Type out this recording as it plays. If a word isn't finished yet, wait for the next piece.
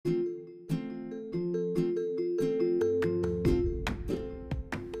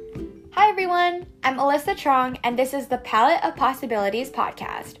everyone, I'm Alyssa Trong, and this is the Palette of Possibilities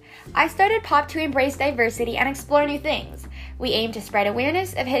podcast. I started POP to embrace diversity and explore new things. We aim to spread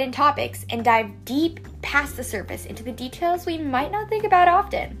awareness of hidden topics and dive deep past the surface into the details we might not think about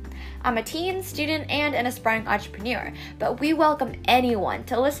often. I'm a teen, student, and an aspiring entrepreneur, but we welcome anyone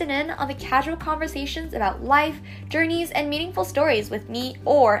to listen in on the casual conversations about life, journeys, and meaningful stories with me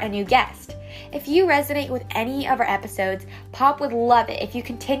or a new guest. If you resonate with any of our episodes, POP would love it if you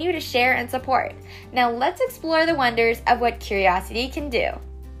continue to share and support. Now let's explore the wonders of what curiosity can do.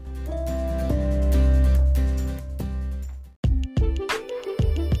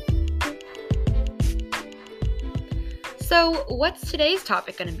 So what's today's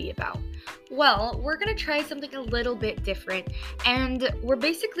topic going to be about? Well, we're going to try something a little bit different, and we're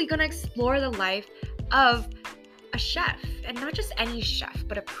basically going to explore the life of a chef, and not just any chef,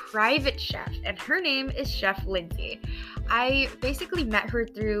 but a private chef, and her name is Chef Lindsay. I basically met her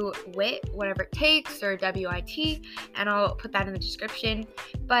through WIT, Whatever It Takes, or WIT, and I'll put that in the description,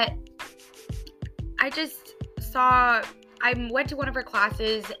 but I went to one of her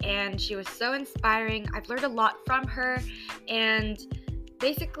classes and she was so inspiring. I've learned a lot from her, and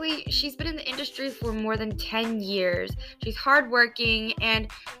basically she's been in the industry for more than 10 years. She's hardworking, and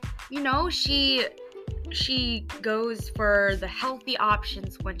she goes for the healthy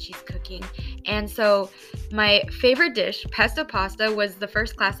options when she's cooking. And so my favorite dish, pesto pasta, was the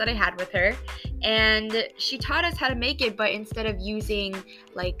first class that I had with her, and she taught us how to make it, but instead of using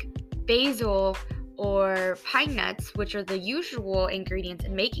like basil or pine nuts, which are the usual ingredients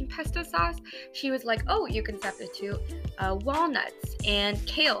in making pesto sauce, she was like, oh, you can substitute walnuts and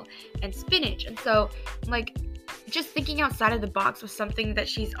kale and spinach. And so like just thinking outside of the box was something that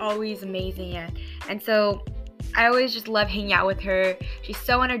she's always amazing at. And so I always just love hanging out with her. She's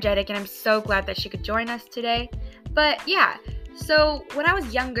so energetic, and I'm so glad that she could join us today. But yeah, so when I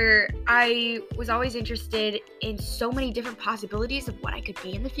was younger, I was always interested in so many different possibilities of what I could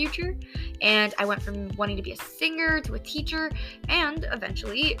be in the future. And I went from wanting to be a singer to a teacher and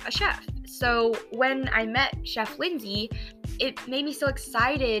eventually a chef. So when I met Chef Lindsay, it made me so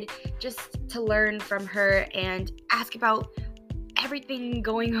excited just to learn from her and ask about everything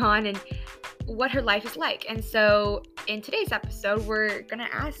going on and what her life is like. And so in today's episode, we're going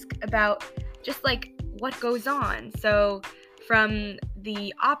to ask about just like what goes on. So from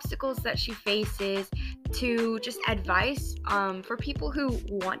the obstacles that she faces to just advice for people who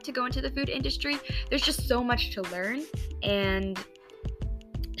want to go into the food industry. There's just so much to learn, and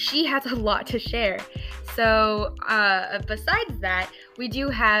she has a lot to share. So besides that, we do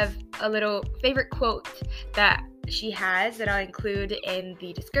have a little favorite quote that she has that I'll include in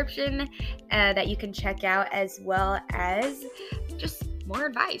the description that you can check out, as well as just more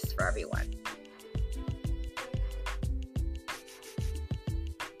advice for everyone.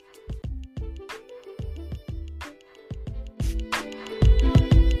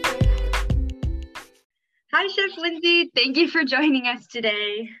 Hi, Chef Lindsay. Thank you for joining us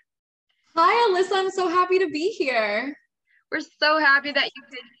today. Hi, Alyssa. I'm so happy to be here. We're so happy that you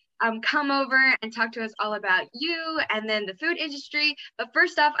could come over and talk to us all about you and then the food industry. But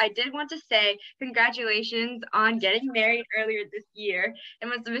first off, I did want to say congratulations on getting married earlier this year. It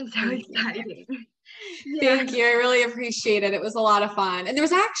must have been so exciting. Thank you. I really appreciate it. It was a lot of fun. And there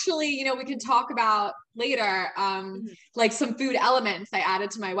was actually, we can talk about later, like some food elements I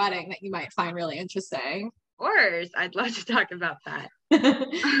added to my wedding that you might find really interesting. Of course, I'd love to talk about that.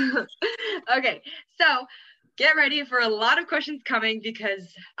 Okay, so get ready for a lot of questions coming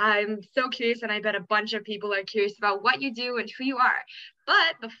because I'm so curious, and I bet a bunch of people are curious about what you do and who you are.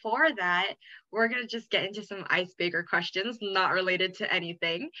 But before that, we're going to just get into some icebreaker questions not related to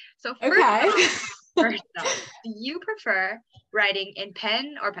anything. So first off, do you prefer writing in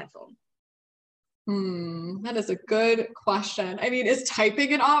pen or pencil? That is a good question. I mean, is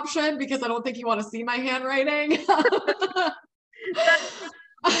typing an option? Because I don't think you want to see my handwriting.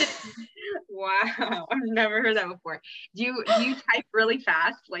 Wow, I've never heard that before. Do you type really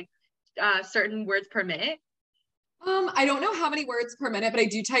fast, like certain words per minute? I don't know how many words per minute, but I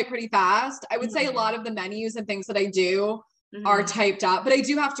do type pretty fast. I would say a lot of the menus and things that I do are typed up, but I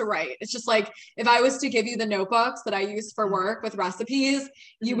do have to write. It's just like, if I was to give you the notebooks that I use for work with recipes,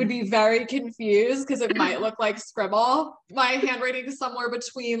 you would be very confused because it might look like scribble. My handwriting is somewhere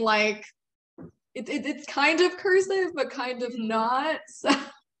between like, it's kind of cursive, but kind of not. So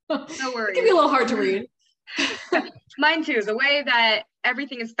no worries. It can be a little hard to read. Mine too. The way that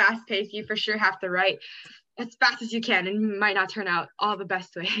everything is fast paced, you for sure have to write as fast as you can, and might not turn out all the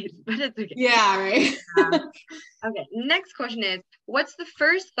best ways, but it's okay. Yeah, right. Okay, next question is, what's the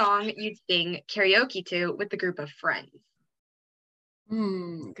first song you'd sing karaoke to with a group of friends?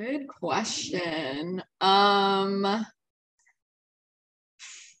 Good question.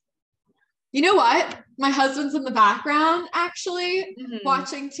 You know what? My husband's in the background actually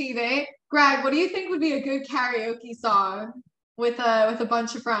watching TV. Greg, what do you think would be a good karaoke song with a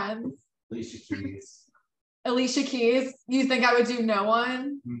bunch of friends? Alicia Keys. Alicia Keys. You think I would do No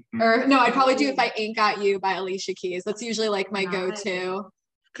One? Or no, I'd probably do If I Ain't Got You by Alicia Keys. That's usually like my go-to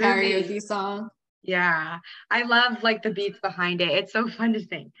karaoke song. Yeah, I love like the beats behind it. It's so fun to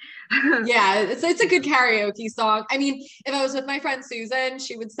sing. Yeah, it's a good karaoke song. I mean, if I was with my friend Susan,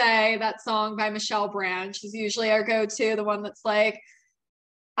 she would say that song by Michelle Branch. She's usually our go-to, the one that's like,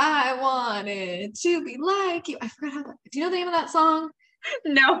 I wanted to be like you. I forgot how. Do you know the name of that song?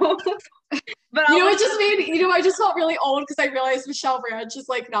 No. But you know, it just made, you know, I just felt really old because I realized Michelle Branch is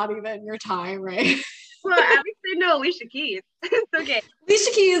like not even your time, right? Well, at least I know Alicia Keys. It's okay.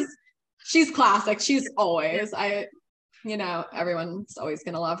 Alicia Keys, she's classic. She's always, you know, everyone's always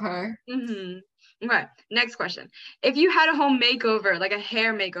gonna love her. Okay, next question. If you had a home makeover, like a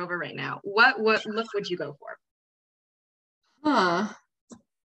hair makeover right now, what look would you go for?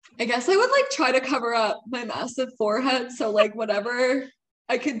 I guess I would like try to cover up my massive forehead. So like whatever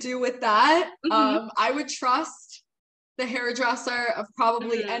I could do with that. I would trust the hairdresser of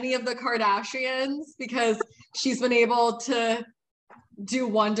probably any of the Kardashians because she's been able to do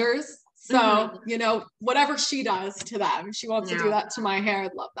wonders. So, you know, whatever she does to them, she wants to do that to my hair.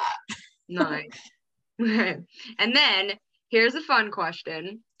 I'd love that. Nice. And then here's a fun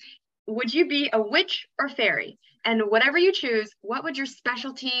question. Would you be a witch or fairy? And whatever you choose, what would your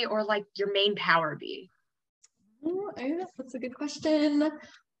specialty or like your main power be? That's a good question.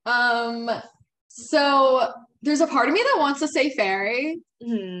 So there's a part of me that wants to say fairy,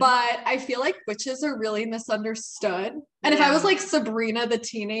 but I feel like witches are really misunderstood. And if I was like Sabrina the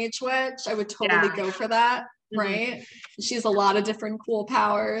Teenage Witch, I would totally go for that, right? She has a lot of different cool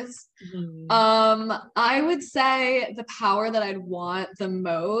powers. I would say the power that I'd want the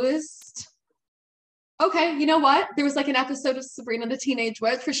most. Okay, you know what? There was like an episode of Sabrina the Teenage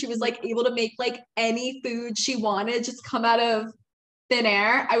Witch where she was like able to make like any food she wanted just come out of thin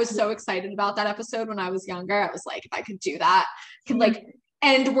air. I was so excited about that episode when I was younger. I was like, if I could do that, I could like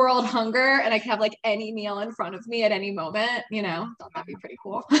end world hunger and I could have like any meal in front of me at any moment, you know, I thought that'd be pretty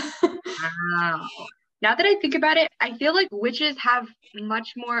cool. Wow. Now that I think about it, I feel like witches have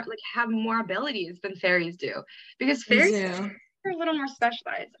much more, like have more abilities than fairies do because fairies are a little more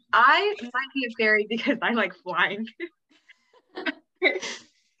specialized. I might be a fairy because I like flying. You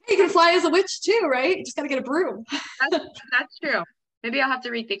can fly as a witch too, right? You just gotta get a broom. That's true. Maybe I'll have to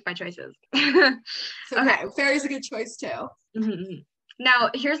rethink my choices. Okay, fairy's a good choice too.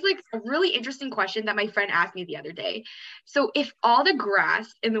 Now, here's like a really interesting question that my friend asked me the other day. So if all the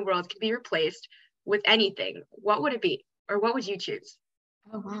grass in the world could be replaced with anything, what would it be? Or what would you choose?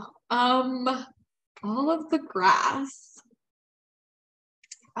 Oh, wow. All of the grass.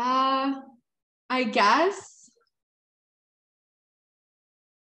 I guess.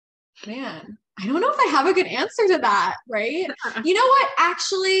 Man, I don't know if I have a good answer to that, right? You know what?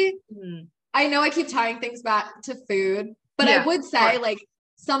 Actually, I know I keep tying things back to food, but I would say like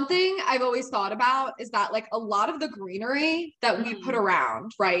something I've always thought about is that like a lot of the greenery that we put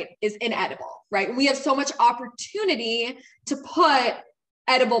around, right, is inedible, right? We have so much opportunity to put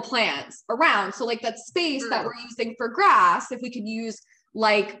edible plants around. So like that space that we're using for grass, if we could use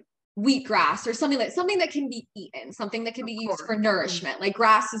like wheatgrass or something that can be eaten, something that can be used for nourishment. Like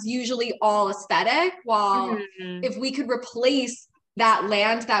grass is usually all aesthetic, while if we could replace that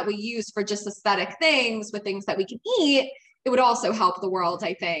land that we use for just aesthetic things with things that we can eat, it would also help the world,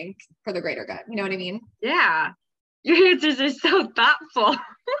 I think, for the greater good. You know what I mean? Yeah. Your answers are so thoughtful.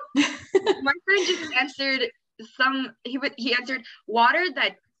 My friend just answered he answered water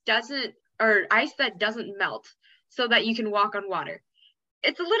that doesn't, or ice that doesn't melt so that you can walk on water.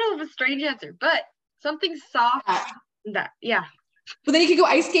 It's a little of a strange answer, but something soft but then you could go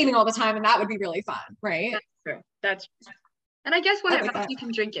ice skating all the time and that would be really fun, right? That's true. And I guess when it melts, you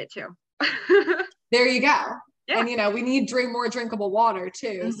can drink it too. There you go. And you know, we need more drinkable water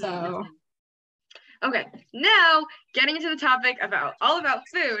too. So okay, now getting into the topic all about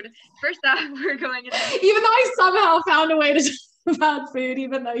food. First off, we're going into even though I somehow found a way to talk about food,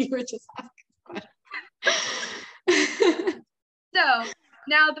 even though you were just asking. So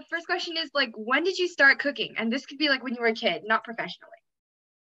now the first question is like, when did you start cooking? And this could be like when you were a kid, not professionally.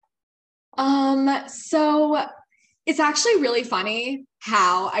 So it's actually really funny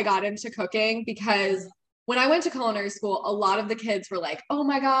how I got into cooking because when I went to culinary school, a lot of the kids were like, oh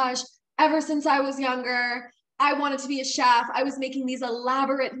my gosh, ever since I was younger, I wanted to be a chef. I was making these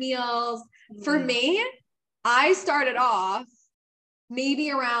elaborate meals. For me, I started off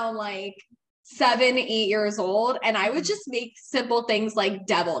maybe around like 7, 8 years old. And I would just make simple things like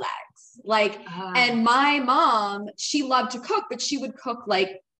deviled eggs. Like, and my mom, she loved to cook, but she would cook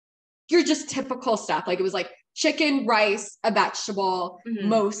like your just typical stuff. Like it was like chicken, rice, a vegetable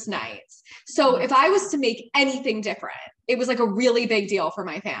most nights. So if I was to make anything different, it was like a really big deal for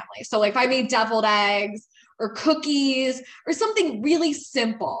my family. So like if I made deviled eggs or cookies or something really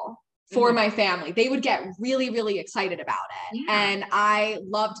simple for my family, they would get really, really excited about it. And I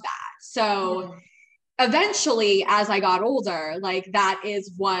loved that. So eventually, as I got older, like that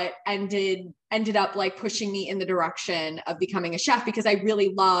is what ended up like pushing me in the direction of becoming a chef, because I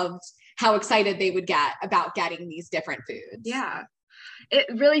really loved how excited they would get about getting these different foods. Yeah. It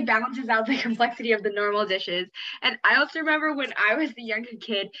really balances out the complexity of the normal dishes. And I also remember when I was the younger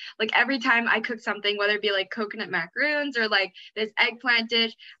kid, like every time I cooked something, whether it be like coconut macaroons or like this eggplant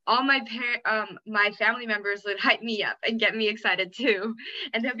dish, all my my family members would hype me up and get me excited too.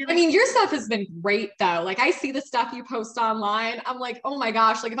 And they'll be like, I mean, your stuff has been great though. Like I see the stuff you post online. I'm like, oh my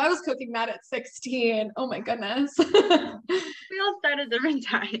gosh, like if I was cooking that at 16, oh my goodness. We all start at different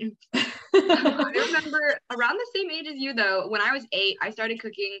times. I remember around the same age as you though, when I was 8, I started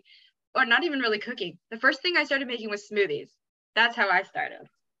cooking, or not even really cooking. The first thing I started making was smoothies. That's how I started.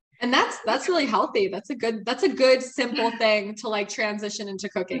 And that's really healthy. That's a good simple thing to like transition into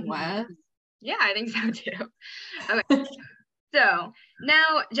cooking with. Yeah, I think so too. Okay. So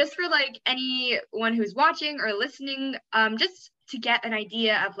now, just for like anyone who's watching or listening, just to get an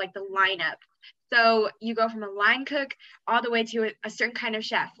idea of like the lineup. So you go from a line cook all the way to a certain kind of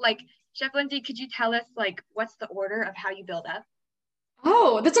chef. Like Chef Lindsay, could you tell us like what's the order of how you build up?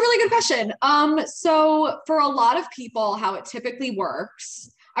 Oh, that's a really good question. So for a lot of people, how it typically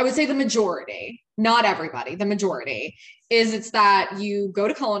works, I would say the majority, not everybody, the majority is it's that you go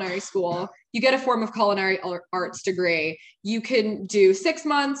to culinary school, you get a form of culinary arts degree. You can do 6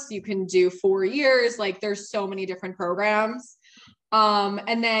 months, you can do 4 years. Like there's so many different programs.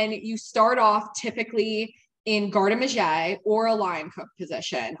 And then you start off typically in garde manger or a line cook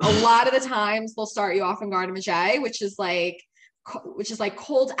position. A lot of the times they'll start you off in garde manger, which is like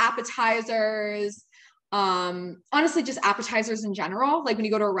cold appetizers. Honestly, just appetizers in general. Like when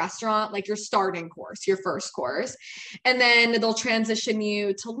you go to a restaurant, like your starting course, your first course, and then they'll transition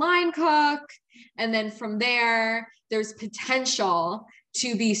you to line cook. And then from there, there's potential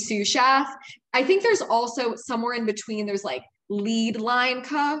to be sous chef. I think there's also somewhere in between, there's like lead line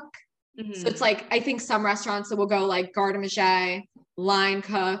cook. So it's like, I think some restaurants that will go like garde manger, line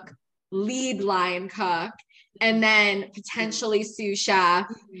cook, lead line cook, and then potentially sous chef,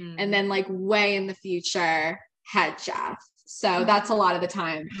 and then like way in the future, head chef. So that's a lot of the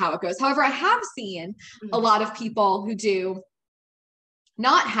time how it goes. However, I have seen a lot of people who do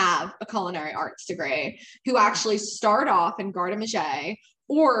not have a culinary arts degree who actually start off in garde manger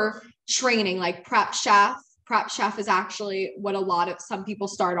or training like prep chef. Prep chef is actually what some people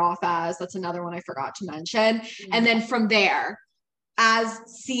start off as. That's another one I forgot to mention. And then from there, as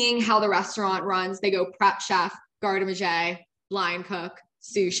seeing how the restaurant runs, they go prep chef, garde manger, line cook,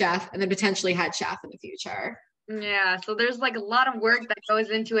 sous chef, and then potentially head chef in the future. Yeah, so there's like a lot of work that goes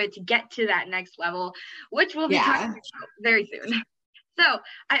into it to get to that next level, which we'll be talking about very soon. So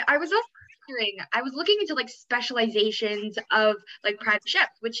I was also wondering, I was looking into like specializations of like private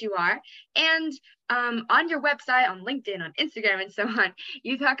chefs, which you are, and on your website, on LinkedIn, on Instagram, and so on,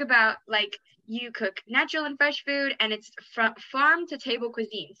 you talk about like you cook natural and fresh food, and it's farm to table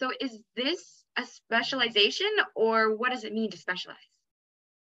cuisine. So is this a specialization, or what does it mean to specialize?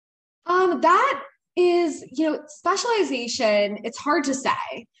 That is, specialization, it's hard to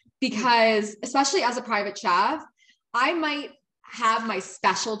say because especially as a private chef, I might have my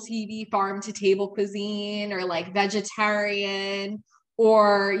specialty be farm to table cuisine or like vegetarian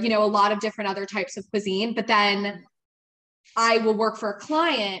or, a lot of different other types of cuisine. But then I will work for a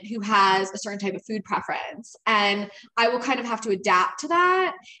client who has a certain type of food preference, and I will kind of have to adapt to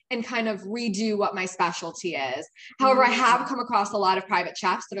that and kind of redo what my specialty is. However, I have come across a lot of private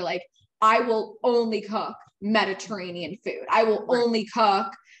chefs that are like, I will only cook Mediterranean food. I will only cook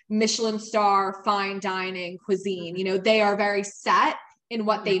Michelin star fine dining cuisine. They are very set in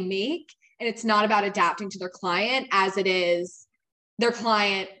what they make, and it's not about adapting to their client as it is their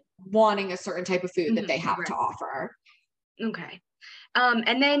client wanting a certain type of food that they have to offer. Okay.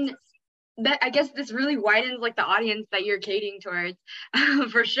 And then that, I guess this really widens like the audience that you're catering towards,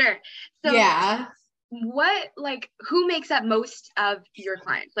 for sure. So yeah. Who makes up most of your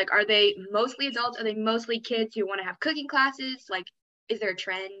clients? Like, are they mostly adults? Are they mostly kids who want to have cooking classes? Like, is there a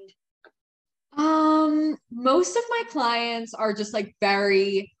trend? Most of my clients are just like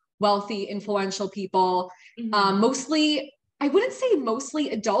very wealthy, influential people. Mostly I wouldn't say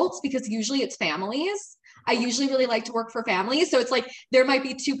mostly adults because usually it's families. I usually really like to work for families. So it's like there might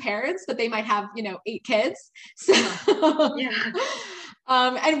be two parents, but they might have, 8 kids. So Yeah.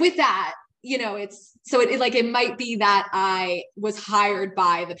 and with that, it might be that I was hired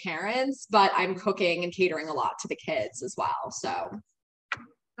by the parents, but I'm cooking and catering a lot to the kids as well. So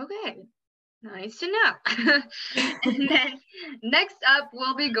Okay. Nice to know. And then next up,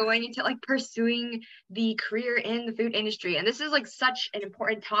 we'll be going into like pursuing the career in the food industry. And this is like such an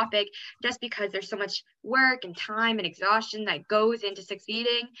important topic just because there's so much work and time and exhaustion that goes into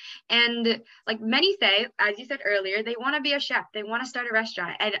succeeding. And like many say, as you said earlier, they want to be a chef, they want to start a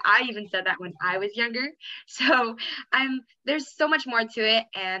restaurant. And I even said that when I was younger. So there's so much more to it,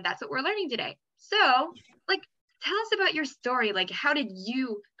 and that's what we're learning today. So, like, tell us about your story. Like, how did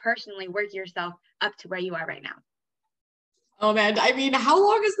you personally work yourself up to where you are right now? oh man, I mean, how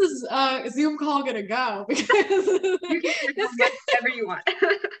long is this Zoom call gonna go? Because You can take whatever you want.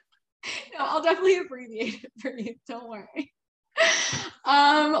 no, I'll definitely abbreviate it for you. Don't worry.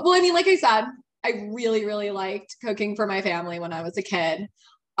 Well, I mean, like I said, I really, really liked cooking for my family when I was a kid.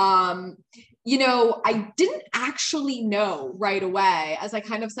 I didn't actually know right away, as I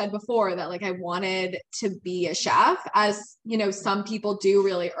kind of said before, that like I wanted to be a chef, as some people do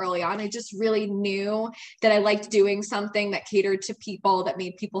really early on. I just really knew that I liked doing something that catered to people, that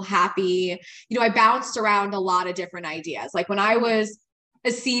made people happy. I bounced around a lot of different ideas. Like when I was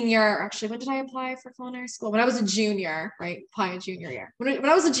a senior, actually, when did I apply for culinary school? When I was a junior, right? Applying junior year. When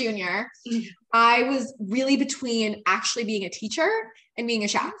I was a junior, I was really between actually being a teacher and being a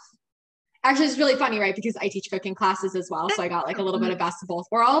chef. Actually, it's really funny, right? Because I teach cooking classes as well. So I got like a little bit of best of both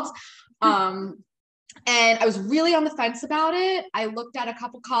worlds. And I was really on the fence about it. I looked at a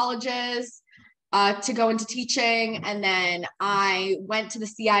couple colleges to go into teaching. And then I went to the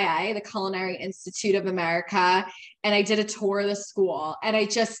CIA, the Culinary Institute of America, and I did a tour of the school. And I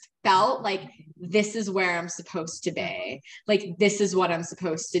just felt like this is where I'm supposed to be. Like, this is what I'm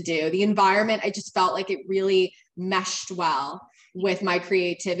supposed to do. The environment, I just felt like it really meshed well with my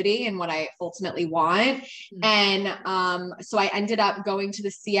creativity and what I ultimately want. And so I ended up going to the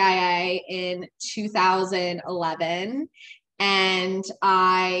CIA in 2011, and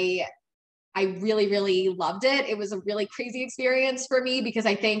I really, really loved it. It was a really crazy experience for me because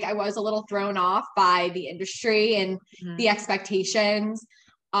I think I was a little thrown off by the industry and the expectations.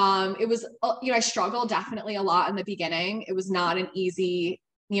 It was, I struggled definitely a lot in the beginning. It was not an easy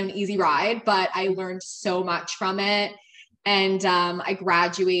ride, but I learned so much from it. And I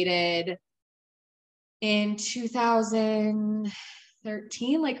graduated in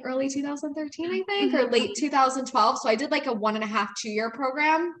 2013, like early 2013, I think, or late 2012. So I did like a 1.5, 2-year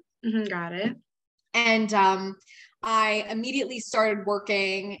program. Got it. And I immediately started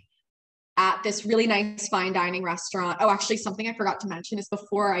working at this really nice fine dining restaurant. Oh, actually, something I forgot to mention is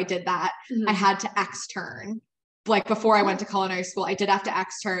before I did that, I had to extern. Like before I went to culinary school, I did have to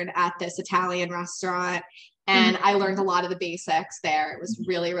extern at this Italian restaurant. And I learned a lot of the basics there. It was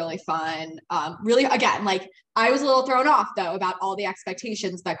really, really fun. Really, again, like I was a little thrown off though about all the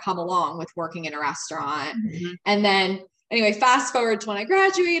expectations that come along with working in a restaurant. And then anyway, fast forward to when I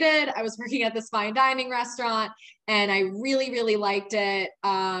graduated, I was working at this fine dining restaurant and I really, really liked it.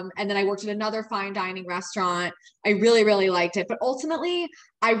 And then I worked at another fine dining restaurant. I really, really liked it. But ultimately,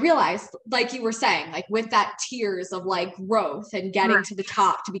 I realized, like you were saying, like with that tiers of like growth and getting to the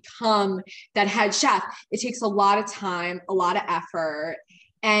top to become that head chef, it takes a lot of time, a lot of effort.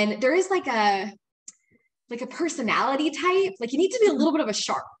 And there is like a personality type. Like you need to be a little bit of a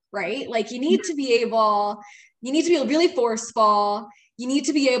shark, right? Like you need to be really forceful. You need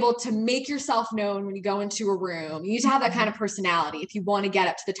to be able to make yourself known when you go into a room. You need to have that kind of personality if you want to get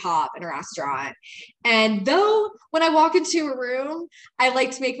up to the top in a restaurant. And though when I walk into a room, I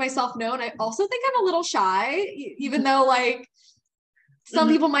like to make myself known, I also think I'm a little shy, even though like some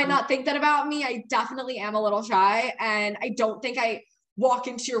people might not think that about me. I definitely am a little shy. And I don't think I walk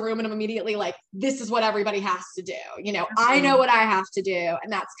into a room and I'm immediately like, this is what everybody has to do. I know what I have to do.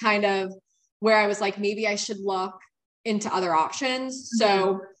 And that's kind of where I was like, maybe I should look into other options.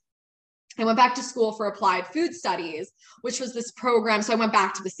 So I went back to school for applied food studies, which was this program. So I went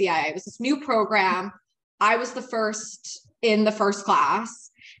back to the CIA. It was this new program. I was the first in the first class.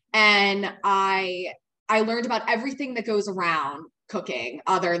 And I learned about everything that goes around cooking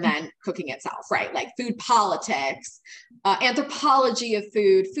other than cooking itself, right? Like food politics, anthropology of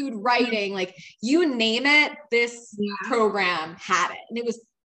food, food writing, like you name it, this program had it. And it was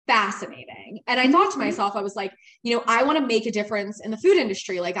fascinating. And I thought to myself, I was like, I want to make a difference in the food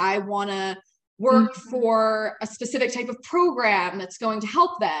industry. Like I want to work for a specific type of program that's going to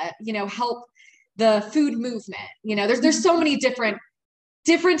help help the food movement. You know, there's so many different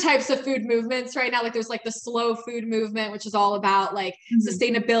types of food movements right now. Like there's like the slow food movement, which is all about like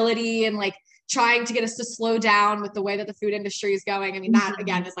sustainability and like trying to get us to slow down with the way that the food industry is going. I mean, that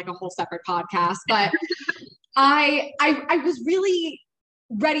again is like a whole separate podcast, but I was really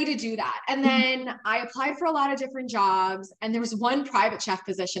ready to do that. And then I applied for a lot of different jobs, and there was one private chef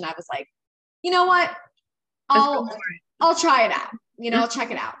position. I was like, you know what? I'll try it out. You know, I'll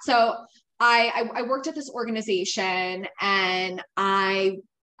check it out. So I worked at this organization, and I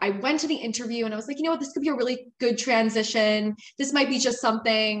went to the interview, and I was like, you know what, this could be a really good transition. This might be just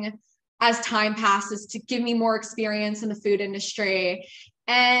something as time passes to give me more experience in the food industry.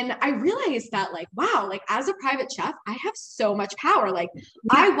 And I realized that like, wow, like as a private chef, I have so much power. Like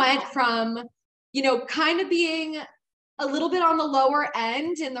I went from, you know, kind of being a little bit on the lower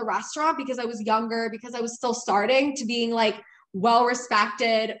end in the restaurant because I was younger, because I was still starting, to being like well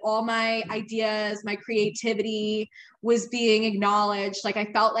respected. All my ideas, my creativity was being acknowledged. Like I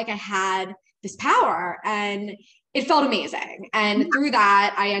felt like I had this power, and it felt amazing. And through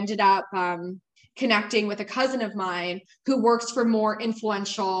that, I ended up connecting with a cousin of mine who works for more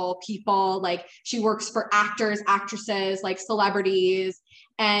influential people. Like she works for actors, actresses, like celebrities,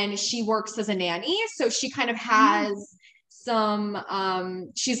 and she works as a nanny. So she kind of has some,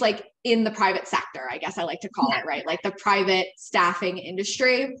 she's like in the private sector, I guess I like to call it, right? Like the private staffing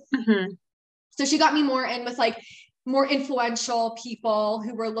industry. So she got me more in with like more influential people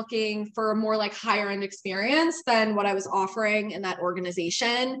who were looking for a more like higher end experience than what I was offering in that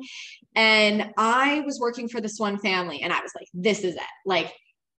organization. And I was working for this one family, and I was like, this is it. Like,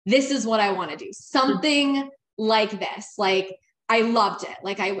 this is what I want to do. Something like this. Like, I loved it.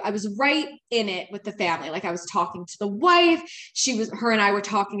 Like I was right in it with the family. Like I was talking to the wife. Her and I were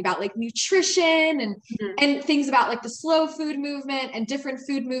talking about like nutrition and things about like the slow food movement and different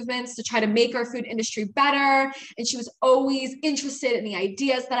food movements to try to make our food industry better. And she was always interested in the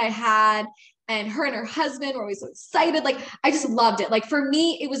ideas that I had. And her husband were always so excited. Like, I just loved it. Like for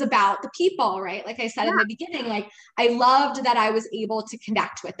me, it was about the people, right? Like I said in the beginning, like I loved that I was able to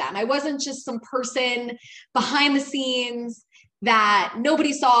connect with them. I wasn't just some person behind the scenes that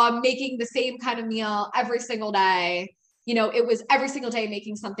nobody saw making the same kind of meal every single day. You know, it was every single day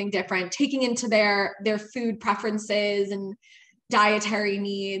making something different, taking into their food preferences and dietary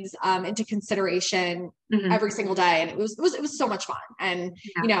needs into consideration every single day. And it was so much fun. And,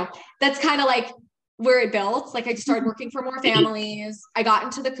 you know, that's kind of like where it built. Like I just started working for more families. I got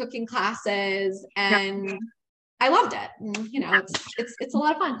into the cooking classes, and I loved it. And, you know, it's a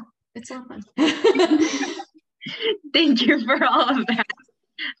lot of fun. It's a lot of fun. Thank you for all of that.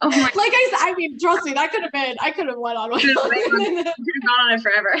 Oh my! Like I said, I mean, trust me, I could have went on. Could have gone on it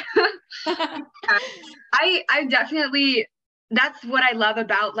forever. I definitely. That's what I love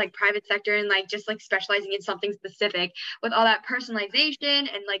about like private sector and like just like specializing in something specific with all that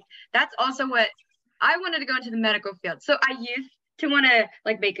personalization, and like that's also what I wanted to go into the medical field. So I used to want to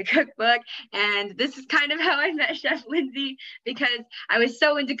like make a cookbook, and this is kind of how I met Chef Lindsay, because I was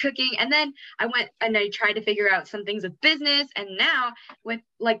so into cooking. And then I went and I tried to figure out some things with business, and now with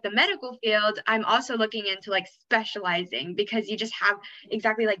like the medical field, I'm also looking into like specializing, because you just have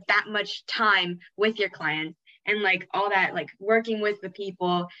exactly like that much time with your clients and like all that like working with the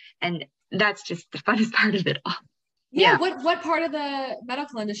people, and that's just the funnest part of it all. Yeah. What part of the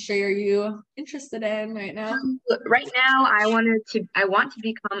medical industry are you interested in right now? Right now, I want to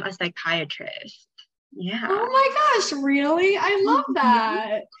become a psychiatrist. Yeah. Oh my gosh, really? I love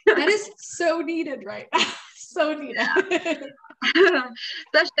that. That is so needed right now. So needed.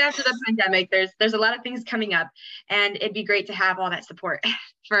 Especially after the pandemic, there's a lot of things coming up, and it'd be great to have all that support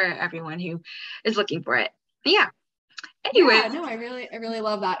for everyone who is looking for it. But yeah. Anyway, yeah, no, I really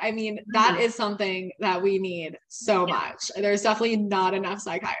love that. I mean, that is something that we need so much. There's definitely not enough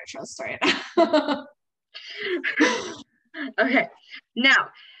psychiatrists right now. Okay, now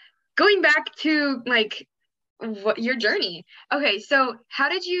going back to like your journey. Okay, so how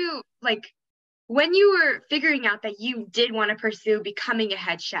did you like when you were figuring out that you did want to pursue becoming a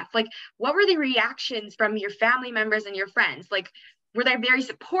head chef? Like, what were the reactions from your family members and your friends? Like, were they very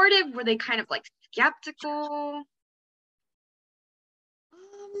supportive? Were they kind of like skeptical?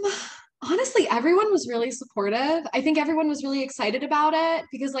 Honestly, everyone was really supportive. I think everyone was really excited about it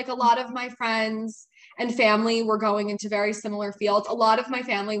because like a lot of my friends and family were going into very similar fields. A lot of my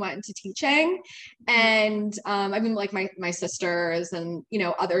family went into teaching, and I mean like my sisters and, you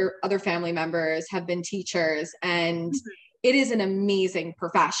know, other family members have been teachers, and it is an amazing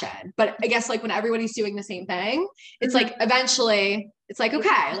profession. But I guess like when everybody's doing the same thing, it's like eventually it's like,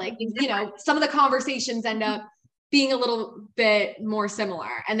 okay, like, you know, some of the conversations end up being a little bit more similar.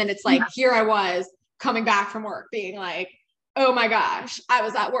 And then it's like, here I was coming back from work being like, oh my gosh, I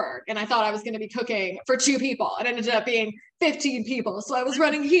was at work and I thought I was going to be cooking for 2 people and it ended up being 15 people. So I was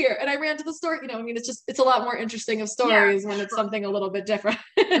running here and I ran to the store, you know, I mean, it's a lot more interesting of stories when it's something a little bit different.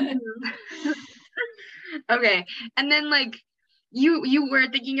 Okay. And then like you were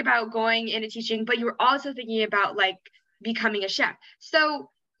thinking about going into teaching, but you were also thinking about like becoming a chef. So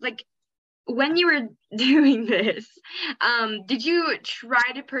like when you were doing this, did you try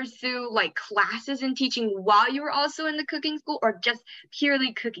to pursue like classes in teaching while you were also in the cooking school, or just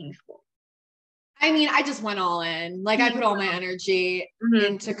purely cooking school? I mean, I just went all in. Like, I put all my energy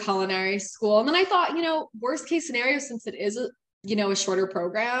into culinary school. And then I thought, you know, worst case scenario, since it is a shorter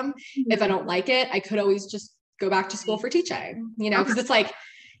program, if I don't like it, I could always just go back to school for teaching, you know, because it's like,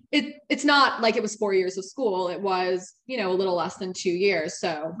 it's not like it was 4 years of school. It was, you know, a little less than 2 years.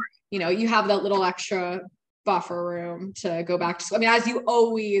 So, you know, you have that little extra buffer room to go back to school. I mean, as you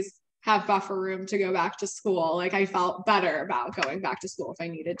always have buffer room to go back to school, like I felt better about going back to school if I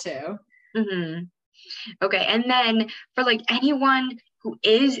needed to. Okay. And then for like anyone who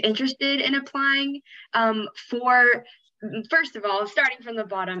is interested in applying, for first of all, starting from the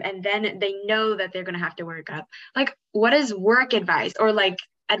bottom, and then they know that they're going to have to work up, like what is work advice or like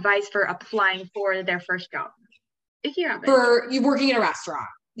advice for applying for their first job? If you have it. For you working in a restaurant.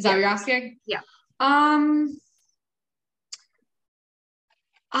 Is that what you're asking? Yeah.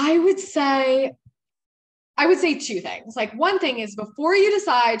 I would say 2 things. Like, one thing is, before you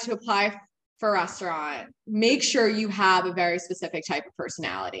decide to apply for a restaurant, make sure you have a very specific type of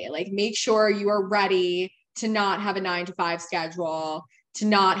personality. Like, make sure you are ready to not have a 9 to 5 schedule, to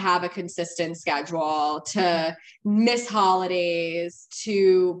not have a consistent schedule, to miss holidays,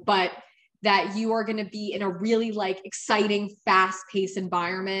 but that you are going to be in a really like exciting, fast-paced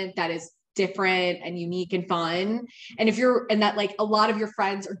environment that is different and unique and fun. And that like a lot of your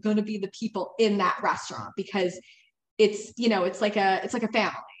friends are going to be the people in that restaurant, because it's, you know, it's like a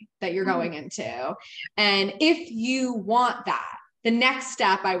family that you're going into. And if you want that, the next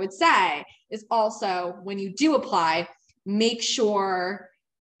step I would say is also, when you do apply, make sure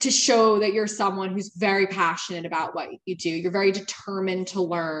to show that you're someone who's very passionate about what you do. You're very determined to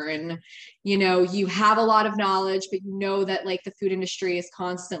learn. You know, you have a lot of knowledge, but you know that like the food industry is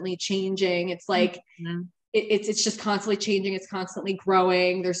constantly changing. It's like, it's just constantly changing. It's constantly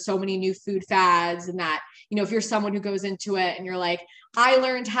growing. There's so many new food fads, and that, you know, if you're someone who goes into it and you're like, I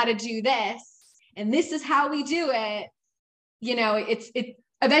learned how to do this and this is how we do it, you know,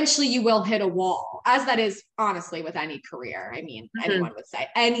 eventually you will hit a wall, as that is honestly with any career. I mean, anyone would say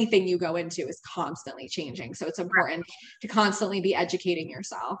anything you go into is constantly changing. So it's important to constantly be educating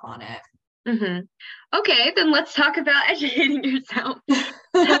yourself on it. Okay, then let's talk about educating yourself.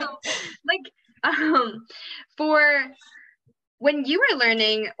 For when you were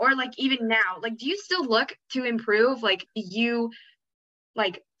learning, or like even now, like, do you still look to improve? Like, you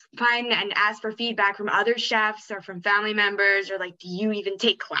like find and ask for feedback from other chefs or from family members, or like, do you even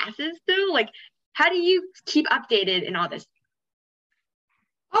take classes still? Like, how do you keep updated in all this?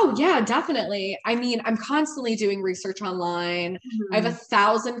 Oh yeah, definitely. I mean, I'm constantly doing research online. I have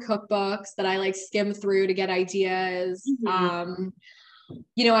 1,000 cookbooks that I like skim through to get ideas.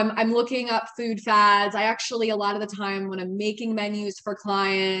 You know, I'm looking up food fads. I actually, a lot of the time when I'm making menus for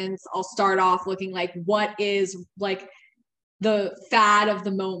clients, I'll start off looking like, what is like the fad of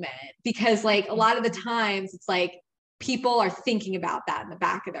the moment? Because like a lot of the times it's like people are thinking about that in the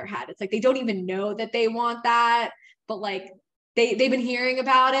back of their head. It's like they don't even know that they want that, but like they've been hearing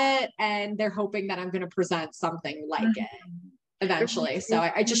about it and they're hoping that I'm going to present something like it eventually. So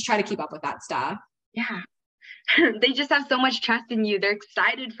I just try to keep up with that stuff. Yeah. They just have so much trust in you. They're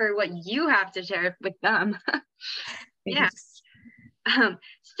excited for what you have to share with them. Yeah.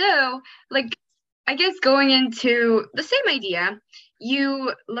 So like, I guess going into the same idea,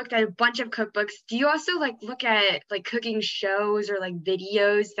 you looked at a bunch of cookbooks. Do you also like look at like cooking shows or like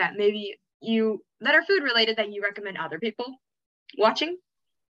videos that maybe that are food related that you recommend other people watching?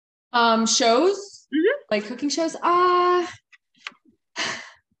 Shows? Like cooking shows?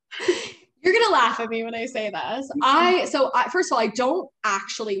 You're going to laugh at me when I say this. First of all, I don't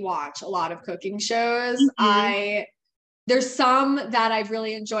actually watch a lot of cooking shows. There's some that I've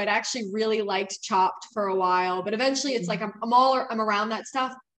really enjoyed. I actually really liked Chopped for a while, but eventually it's like I'm around that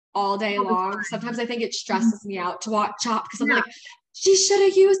stuff all day long. Sometimes I think it stresses me out to watch Chopped, because I'm like, she should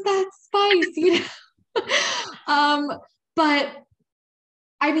have used that spice, you know? But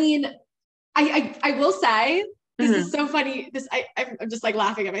I mean, I will say This is so funny. I'm just like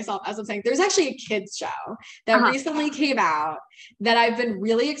laughing at myself as I'm saying, there's actually a kids show that recently came out that I've been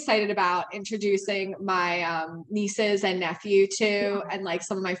really excited about introducing my nieces and nephew to, and like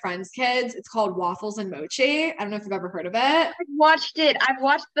some of my friends' kids. It's called Waffles and Mochi. I don't know if you've ever heard of it. I've watched it. I've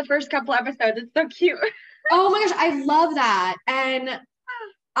watched the first couple episodes. It's so cute. Oh my gosh, I love that. And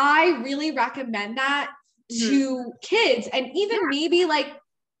I really recommend that to kids, and even maybe like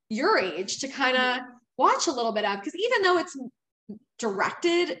your age, to kind of watch a little bit of, because even though it's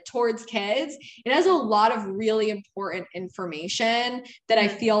directed towards kids, it has a lot of really important information that I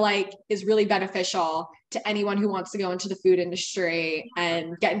feel like is really beneficial to anyone who wants to go into the food industry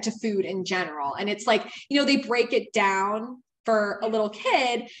and get into food in general. And it's like, you know, they break it down for a little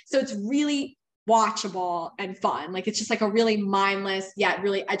kid, so it's really watchable and fun. Like, it's just like a really mindless yet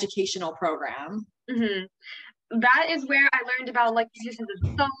really educational program. That is where I learned about like the uses of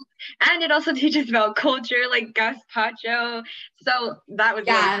salt, and it also teaches about culture, like gazpacho. So that was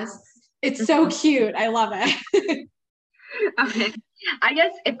really it's so cute. I love it. Okay. I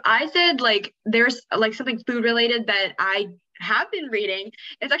guess if I said like there's like something food related that I have been reading,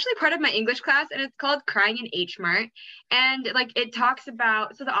 it's actually part of my English class, and it's called Crying in H Mart. And like it talks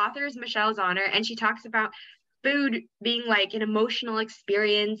about, so the author is Michelle Zauner, and she talks about food being like an emotional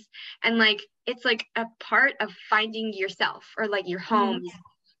experience, and like it's like a part of finding yourself, or like your home,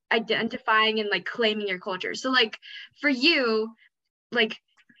 identifying and like claiming your culture. So like for you, like,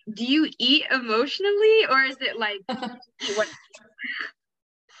 do you eat emotionally, or is it like what?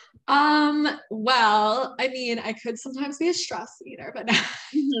 Well, I mean, I could sometimes be a stress eater, but no,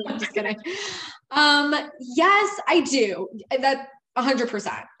 I'm just kidding. Yes, I do. That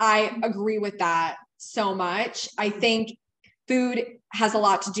 100%. I agree with that so much. I think food has a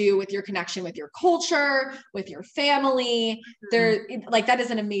lot to do with your connection with your culture, with your family. Like, that is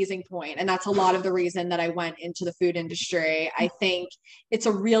an amazing point. And that's a lot of the reason that I went into the food industry. I think it's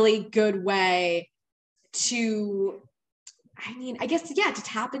a really good way to, I mean, I guess, to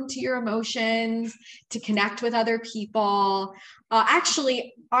tap into your emotions, to connect with other people.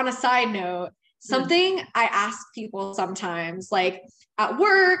 Actually, on a side note, something I ask people sometimes, like at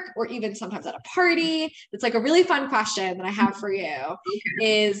work or even sometimes at a party, it's like a really fun question that I have for you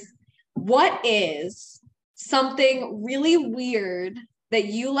is, what is something really weird that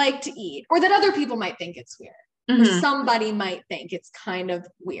you like to eat, or that other people might think it's weird, or somebody might think it's kind of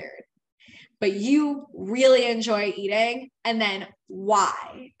weird, but you really enjoy eating, and then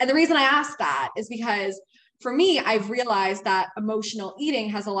why? And the reason I ask that is because for me, I've realized that emotional eating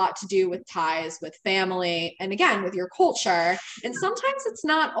has a lot to do with ties with family, and again, with your culture. And sometimes it's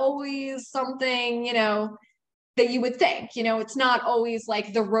not always something, you know, that you would think, you know, it's not always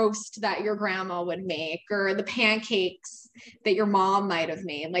like the roast that your grandma would make, or the pancakes that your mom might have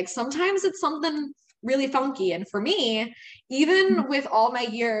made. Like, sometimes it's something really funky. And for me, even with all my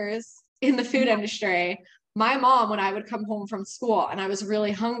years in the food industry, my mom, when I would come home from school and I was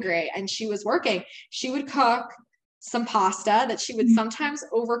really hungry and she was working, she would cook some pasta that she would sometimes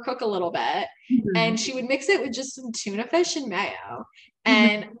overcook a little bit, and she would mix it with just some tuna fish and mayo.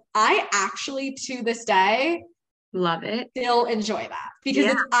 And I actually, to this day, love it. Still enjoy that,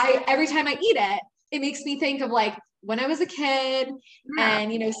 because every time I eat it, it makes me think of like when I was a kid,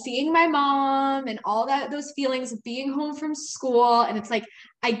 and, you know, seeing my mom and all that, those feelings of being home from school. And it's like,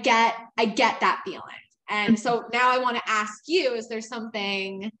 I get that feeling. And so now I want to ask you, is there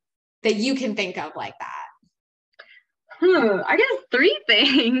something that you can think of like that? I guess 3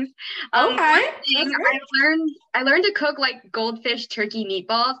 things. Okay. Thing, I learned to cook like goldfish turkey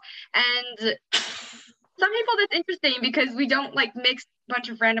meatballs, and some people that's interesting because we don't like mix a bunch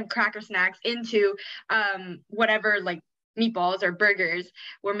of random cracker snacks into whatever like meatballs or burgers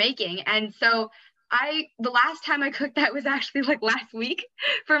we're making. And so the last time I cooked that was actually like last week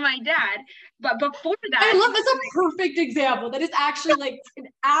for my dad. But before that, I love, that's a perfect example. That is actually like an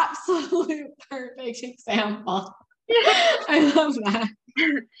absolute perfect example. I love that.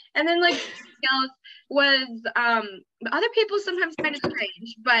 And then like something else was other people sometimes find it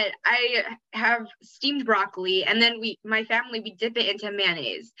strange, but I have steamed broccoli, and then my family, we dip it into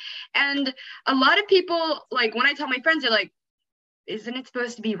mayonnaise. And a lot of people, like when I tell my friends, they're like, isn't it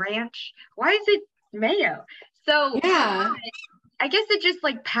supposed to be ranch? Why is it mayo? So I guess it just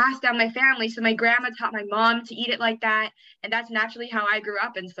like passed down my family. So my grandma taught my mom to eat it like that, and that's naturally how I grew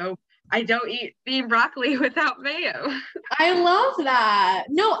up. And so I don't eat steamed broccoli without mayo. I love that.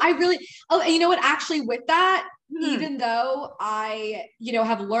 No, I really, you know what, actually with that, even though I, you know,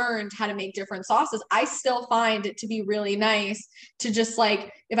 have learned how to make different sauces, I still find it to be really nice to just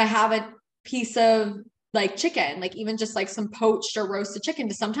like, if I have a piece of like chicken, like even just like some poached or roasted chicken,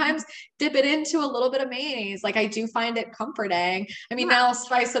 to sometimes dip it into a little bit of mayonnaise. Like I do find it comforting. I mean, now I'll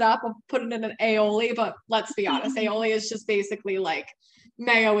spice it up, I'll put it in an aioli, but let's be honest, aioli is just basically like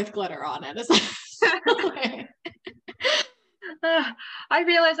mayo with glitter on it. I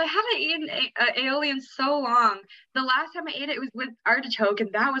realized I haven't eaten aioli in so long. The last time I ate it was with artichoke,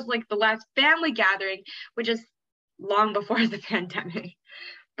 and that was like the last family gathering, which is long before the pandemic.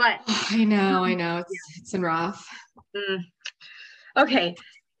 But I know it's been rough. Okay,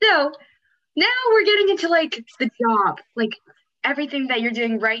 so now we're getting into like the job, like everything that you're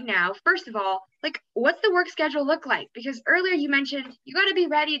doing right now. First of all, like what's the work schedule look like? Because earlier you mentioned you got to be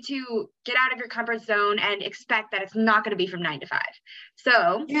ready to get out of your comfort zone and expect that it's not going to be from 9 to 5.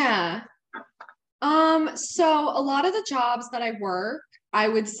 So, yeah. So a lot of the jobs that I work, I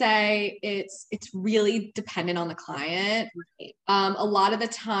would say it's really dependent on the client. A lot of the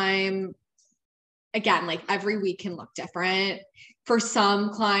time, again, like every week can look different. For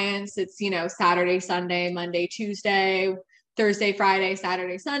some clients, it's, Saturday, Sunday, Monday, Tuesday, Thursday, Friday,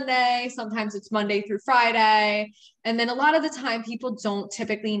 Saturday, Sunday. Sometimes it's Monday through Friday. And then a lot of the time people don't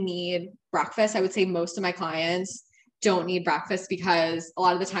typically need breakfast. I would say most of my clients don't need breakfast because a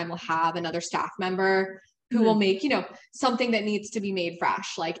lot of the time we'll have another staff member who will make, something that needs to be made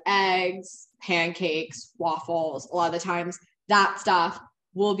fresh, like eggs, pancakes, waffles. A lot of the times that stuff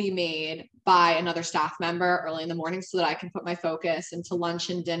will be made by another staff member early in the morning so that I can put my focus into lunch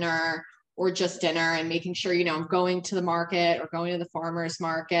and dinner, or just dinner, and making sure, I'm going to the market or going to the farmer's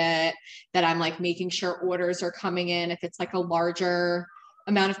market, that I'm like making sure orders are coming in. If it's like a larger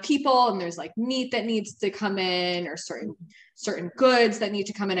amount of people and there's like meat that needs to come in, or certain goods that need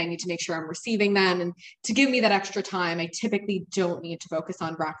to come in, I need to make sure I'm receiving them. And to give me that extra time, I typically don't need to focus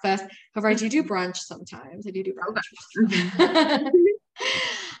on breakfast. However, I do brunch sometimes. I do brunch.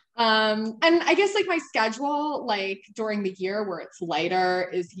 And I guess like my schedule, like during the year where it's lighter,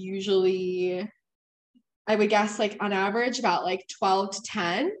 is usually, I would guess like on average about like 12 to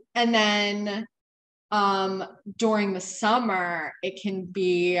 10. And then during the summer, it can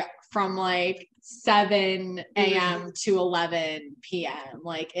be from like 7 a.m. to 11 p.m.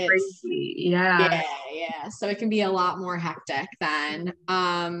 Like it's crazy. Yeah. So it can be a lot more hectic then.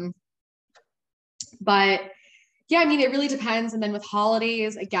 But yeah, I mean, it really depends. And then with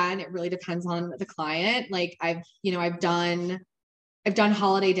holidays, again, it really depends on the client. Like I've done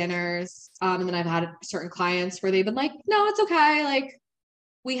holiday dinners. And then I've had certain clients where they've been like, no, it's okay. Like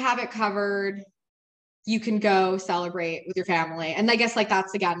we have it covered. You can go celebrate with your family. And I guess like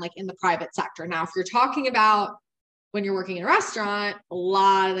that's again, like in the private sector. Now, if you're talking about when you're working in a restaurant, a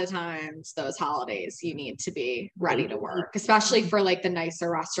lot of the times those holidays you need to be ready to work, especially for like the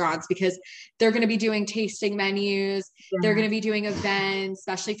nicer restaurants, because they're going to be doing tasting menus. Yeah. They're going to be doing events,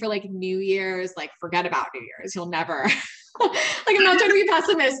 especially for like New Year's. Like forget about New Year's. You'll never like, I'm not trying to be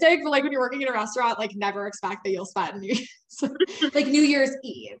pessimistic, but like when you're working in a restaurant, like never expect that you'll spend like New Year's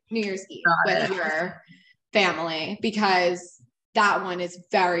Eve with your family, because that one is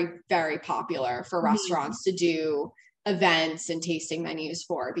very, very popular for restaurants to do events and tasting menus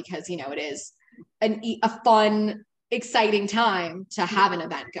for, because, it is a fun, exciting time to have an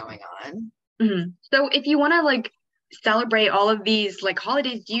event going on. So if you want to like celebrate all of these like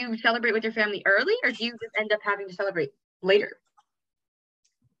holidays, do you celebrate with your family early, or do you just end up having to celebrate later?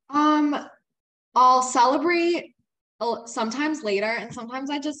 I'll celebrate sometimes later, and sometimes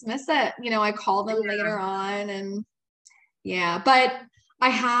I just miss it. I call them later on, and but I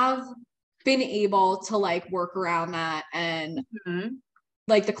have been able to like work around that. And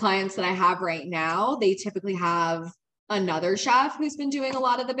like the clients that I have right now, they typically have another chef who's been doing a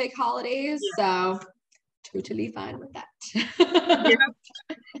lot of the big holidays. So totally fine with that.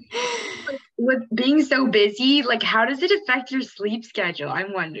 With being so busy, like how does it affect your sleep schedule?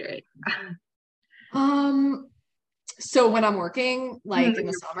 I'm wondering. So when I'm working, like in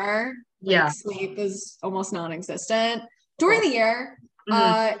the summer, like sleep is almost non-existent. During the year,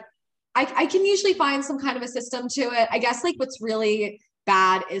 I can usually find some kind of a system to it. I guess like what's really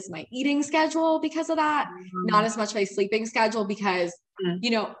bad is my eating schedule because of that. Not as much my sleeping schedule, because,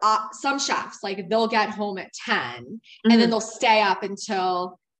 some chefs, like they'll get home at 10 and then they'll stay up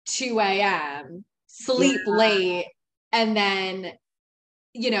until 2 a.m., sleep late. And then,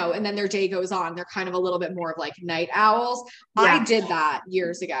 and then their day goes on. They're kind of a little bit more of like night owls. I did that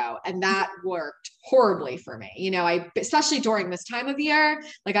years ago, and that worked horribly for me. Especially during this time of year,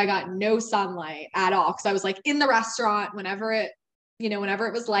 like I got no sunlight at all, because I was like in the restaurant whenever it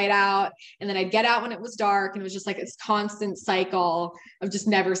was light out, and then I'd get out when it was dark, and it was just like this constant cycle of just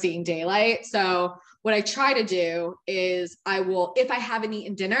never seeing daylight. So what I try to do is if I haven't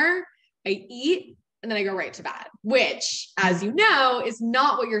eaten dinner, I eat and then I go right to bed, which, as you know, is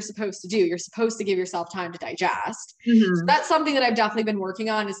not what you're supposed to do. You're supposed to give yourself time to digest. So that's something that I've definitely been working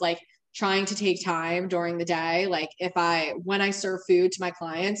on, is like trying to take time during the day. Like when I serve food to my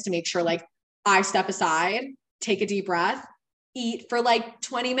clients, to make sure like I step aside, take a deep breath, eat for like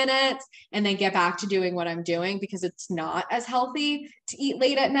 20 minutes, and then get back to doing what I'm doing, because it's not as healthy to eat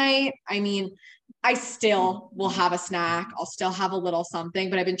late at night. I mean, I still will have a snack. I'll still have a little something,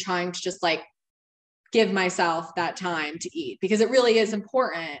 but I've been trying to just like give myself that time to eat, because it really is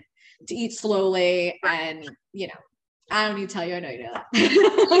important to eat slowly. And, you know, I don't need to tell you, I know you know that.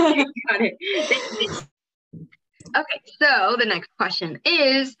 Got it. Okay, so the next question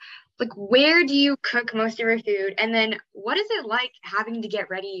is, like, where do you cook most of your food? And then what is it like having to get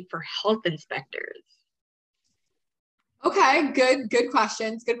ready for health inspectors? Okay, good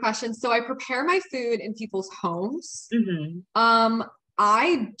questions. Good questions. So I prepare my food in people's homes.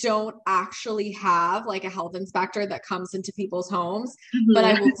 I don't actually have like a health inspector that comes into people's homes, but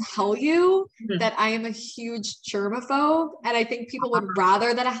I will tell you that I am a huge germaphobe, and I think people would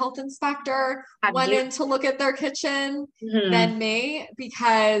rather that a health inspector went in to look at their kitchen than me,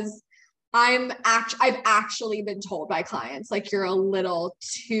 because I've actually been told by clients, like, you're a little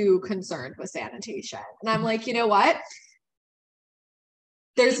too concerned with sanitation. And I'm like, you know what?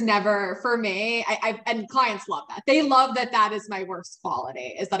 There's never, for me, and clients love that. They love that that is my worst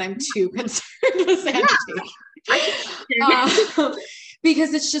quality, is that I'm too concerned with sanitation.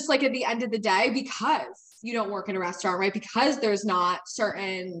 Because it's just like, at the end of the day, because you don't work in a restaurant, right? Because there's not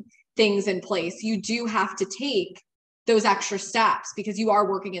certain things in place, you do have to take those extra steps, because you are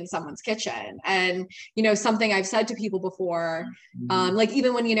working in someone's kitchen. And, you know, something I've said to people before, like,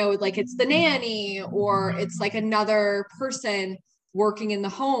 even when, you know, like it's the nanny or it's like another person working in the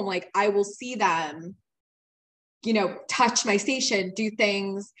home, like I will see them, you know, touch my station, do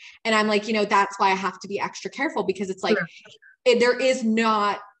things. And I'm like, you know, that's why I have to be extra careful, because it's like, there is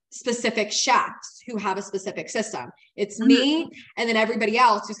not specific chefs who have a specific system. It's me and then everybody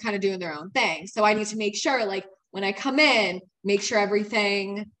else who's kind of doing their own thing. So I need to make sure, like, when I come in, make sure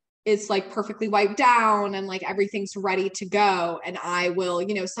everything is like perfectly wiped down and like everything's ready to go. And I will,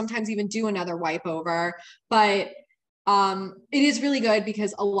 you know, sometimes even do another wipe over. But it is really good,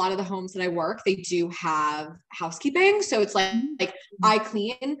 because a lot of the homes that I work, they do have housekeeping. So it's like I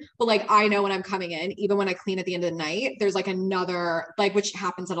clean, but like I know when I'm coming in, even when I clean at the end of the night, there's like another, like, which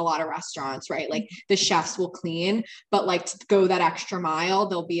happens at a lot of restaurants, right? Like the chefs will clean, but like to go that extra mile,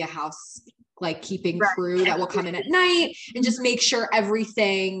 there'll be a house like keeping crew that will come in at night and just make sure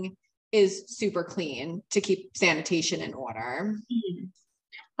everything is super clean to keep sanitation in order.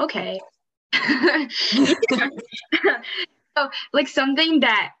 Okay. So, like, something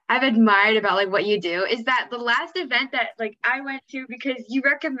that I've admired about like what you do is that the last event that like I went to, because you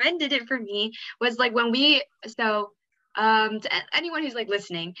recommended it for me, was like when to anyone who's like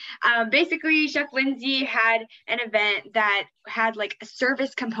listening, basically Chef Lindsay had an event that had like a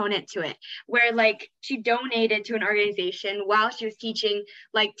service component to it, where like she donated to an organization while she was teaching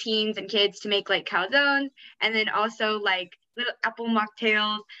like teens and kids to make like calzones, and then also like little apple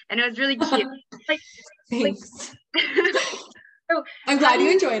mocktails, and it was really cute. Thanks. So I'm glad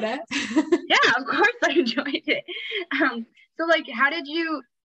you enjoyed it. Yeah, of course I enjoyed it. So like, how did you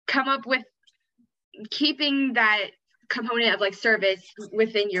come up with keeping that component of like service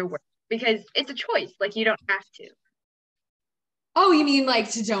within your work? Because it's a choice, like you don't have to. Oh, you mean like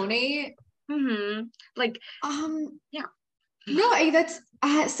to donate? Like, yeah. No, that's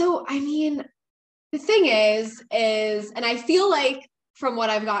so I mean, the thing is, and I feel like from what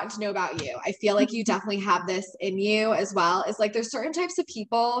I've gotten to know about you, I feel like you definitely have this in you as well. It's like, there's certain types of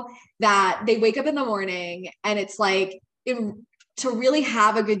people that they wake up in the morning and it's like, to really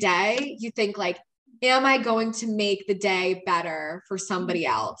have a good day, you think like, am I going to make the day better for somebody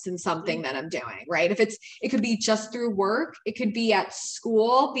else in something that I'm doing, right? It could be just through work. It could be at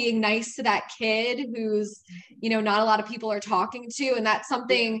school, being nice to that kid who's, you know, not a lot of people are talking to. And that's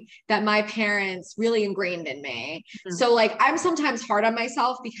something that my parents really ingrained in me. So like, I'm sometimes hard on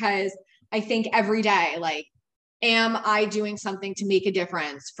myself, because I think every day, like, am I doing something to make a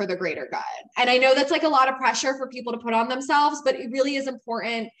difference for the greater good? And I know that's like a lot of pressure for people to put on themselves, but it really is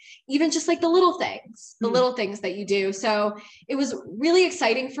important, even just like the little things that you do. So it was really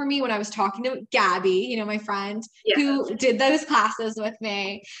exciting for me when I was talking to Gabby, you know, my friend who did those classes with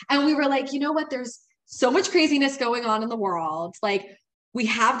me. And we were like, you know what, there's so much craziness going on in the world. Like, we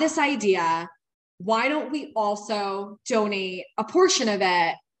have this idea. Why don't we also donate a portion of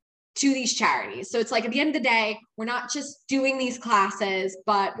it to these charities? So it's like, at the end of the day, we're not just doing these classes,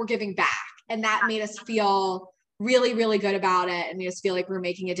 but we're giving back. And that made us feel really, really good about it. And I just feel like we're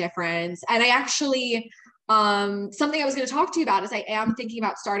making a difference. And I actually, something I was going to talk to you about is I am thinking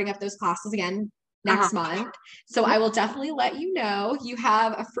about starting up those classes again next month. So I will definitely let you know. You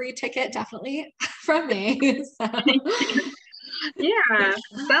have a free ticket definitely from me. So. Yeah,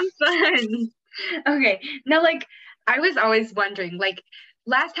 sounds fun. Okay. Now, like, I was always wondering, like,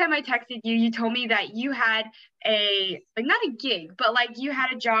 last time I texted you, you told me that you had like, not a gig, but like you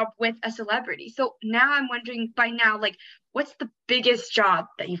had a job with a celebrity. So now I'm wondering by now, like, what's the biggest job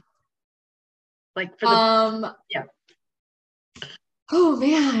that you've, like, for the, yeah. Oh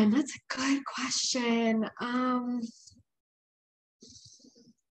man, that's a good question.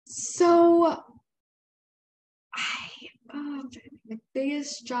 So my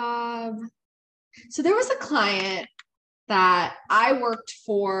biggest job. So there was a client that I worked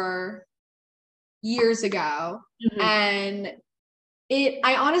for years ago, and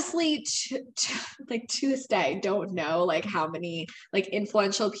I honestly, like to this day, don't know like how many like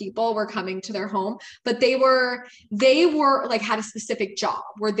influential people were coming to their home, but they were like had a specific job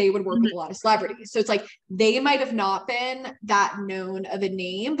where they would work with a lot of celebrities. So it's like, they might've not been that known of a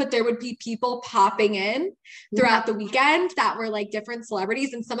name, but there would be people popping in throughout the weekend that were like different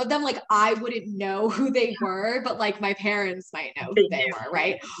celebrities. And some of them, like, I wouldn't know who they were, but like my parents might know who they were.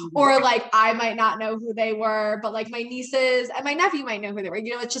 Right. Or like, I might not know who they were, but like my nieces and my nephew might know who they were.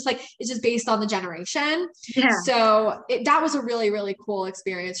 You know, it's just based on the generation. Yeah. So that was a really, really cool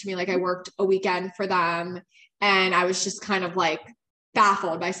experience for me. Like, I worked a weekend for them, and I was just kind of like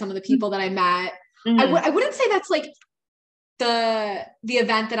baffled by some of the people that I met. I wouldn't say that's like the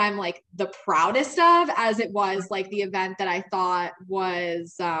event that I'm like the proudest of, as it was like the event that I thought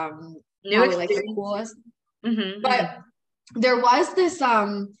was probably like the coolest. But there was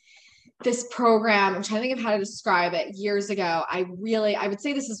this program, I'm trying to think of how to describe it, years ago. I would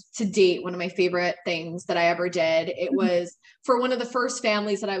say this is to date one of my favorite things that I ever did. It was for one of the first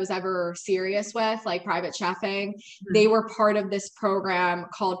families that I was ever serious with, like private chefing. They were part of this program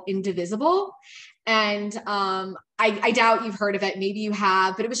called Indivisible. And I doubt you've heard of it. Maybe you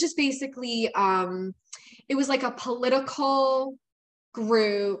have, but it was just basically, it was like a political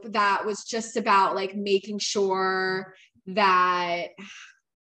group that was just about like making sure that,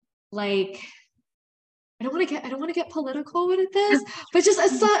 like, I don't want to get political with this, but just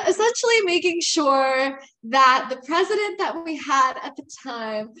essentially making sure that the president that we had at the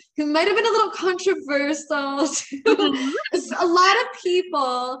time, who might have been a little controversial to a lot of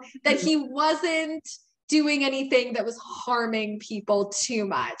people, that he wasn't doing anything that was harming people too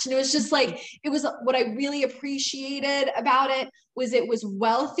much. And it was just like, it was what I really appreciated about it was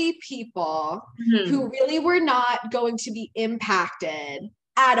wealthy people who really were not going to be impacted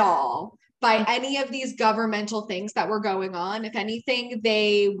at all by any of these governmental things that were going on. If anything,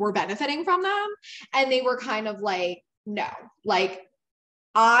 they were benefiting from them. And they were kind of like, no, like,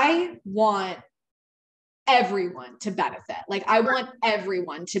 I want everyone to benefit. Like, I want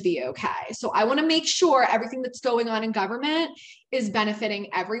everyone to be okay. So I want to make sure everything that's going on in government is benefiting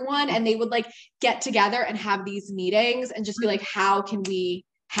everyone. And they would like get together and have these meetings and just be like, how can we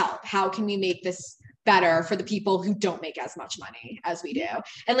help? How can we make this better for the people who don't make as much money as we do?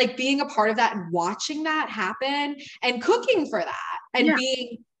 And like being a part of that and watching that happen and cooking for that and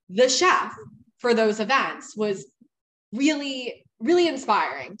being the chef for those events was really, really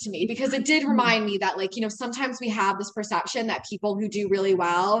inspiring to me, because it did remind me that, like, you know, sometimes we have this perception that people who do really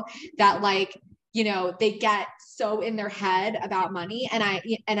well, that like, you know, they get so in their head about money. And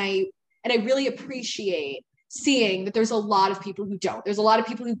I really appreciate seeing that there's a lot of people who don't. There's a lot of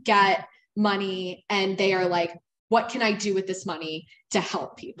people who get money and they are like, what can I do with this money to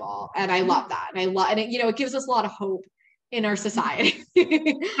help people? And I love that. And it, you know, it gives us a lot of hope in our society.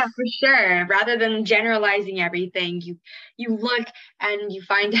 Yeah, for sure. Rather than generalizing everything, you look and you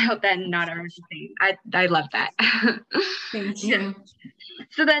find out that not everything. I love that. Thank you.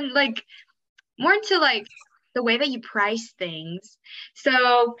 So then, like, more into like the way that you price things.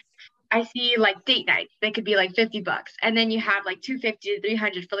 So I see like date nights, they could be like $50. And then you have like 250 to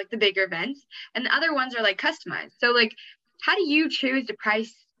 300 for like the bigger events. And the other ones are like customized. So like, how do you choose to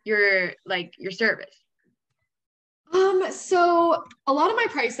price your service? So a lot of my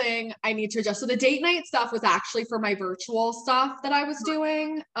pricing I need to adjust. So the date night stuff was actually for my virtual stuff that I was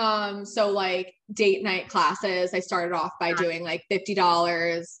doing. So like date night classes, I started off by doing like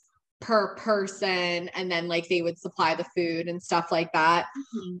 $50 per person, and then like they would supply the food and stuff like that.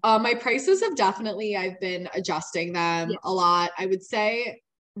 My prices have definitely, I've been adjusting them a lot. I would say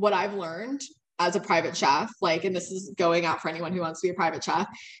what I've learned as a private chef, like, and this is going out for anyone who wants to be a private chef,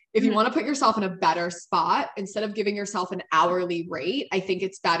 if you want to put yourself in a better spot, instead of giving yourself an hourly rate, I think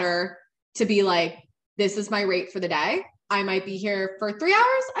it's better to be like, this is my rate for the day. I might be here for 3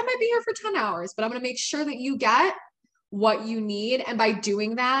 hours. I might be here for 10 hours, but I'm going to make sure that you get what you need. And by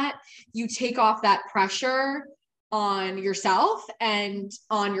doing that, you take off that pressure on yourself and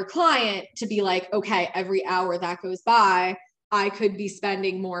on your client to be like, okay, every hour that goes by, I could be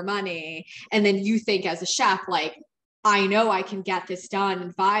spending more money. And then you think as a chef, like, I know I can get this done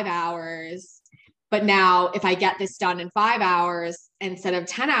in 5 hours, but now if I get this done in 5 hours instead of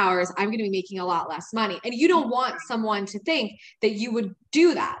 10 hours, I'm going to be making a lot less money. And you don't want someone to think that you would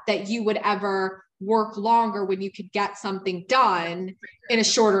do that you would ever work longer when you could get something done in a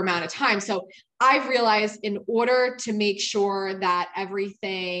shorter amount of time. So I've realized in order to make sure that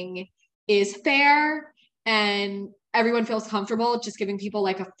everything is fair and everyone feels comfortable, just giving people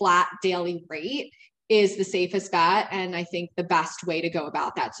like a flat daily rate is the safest bet. And I think the best way to go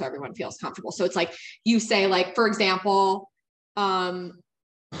about that so everyone feels comfortable. So it's like you say, like, for example,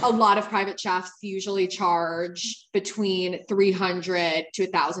 a lot of private chefs usually charge between $300 to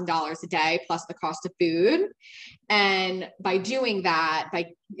 $1,000 a day plus the cost of food. And by doing that,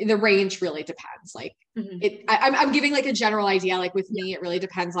 the range really depends. Like I'm giving like a general idea. Like with me, it really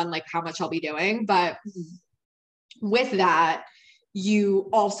depends on like how much I'll be doing. But with that, you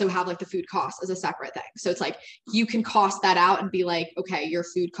also have like the food costs as a separate thing. So it's like you can cost that out and be like, okay, your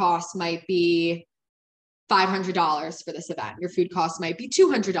food costs might be $500 for this event. Your food costs might be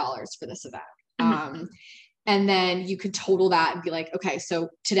 $200 for this event. And then you could total that and be like, okay, so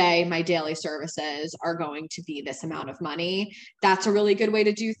today my daily services are going to be this amount of money. That's a really good way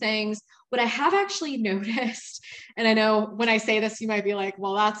to do things. What I have actually noticed, and I know when I say this, you might be like,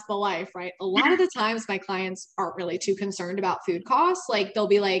 well, that's the life, right? A lot of the times my clients aren't really too concerned about food costs. Like they'll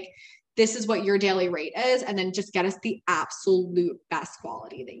be like, this is what your daily rate is. And then just get us the absolute best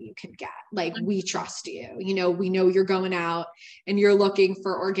quality that you can get. Like, we trust you, we know you're going out and you're looking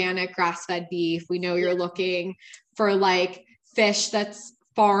for organic grass-fed beef. We know you're looking for like fish that's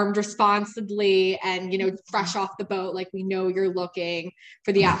farmed responsibly and, fresh off the boat. Like we know you're looking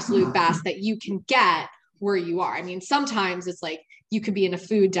for the absolute best that you can get where you are. I mean, sometimes it's like, you could be in a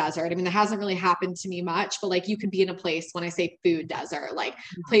food desert. I mean, that hasn't really happened to me much, but like you could be in a place, when I say food desert, like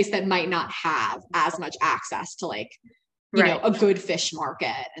place that might not have as much access to like, a good fish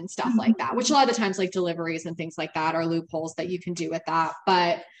market and stuff like that, which a lot of the times like deliveries and things like that are loopholes that you can do with that.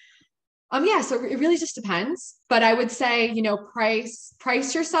 But so it really just depends. But I would say,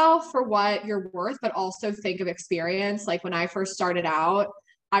 price yourself for what you're worth, but also think of experience. Like when I first started out,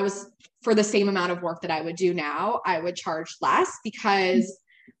 I was, for the same amount of work that I would do now, I would charge less because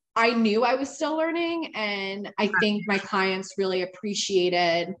I knew I was still learning. And I think my clients really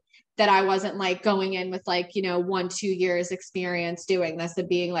appreciated that I wasn't like going in with like, 1-2 years experience doing this and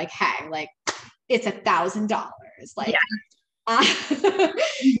being like, hey, like it's $1,000. Like,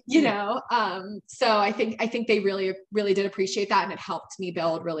 so I think they really, really did appreciate that. And it helped me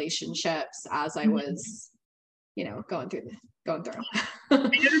build relationships as I was, going through. I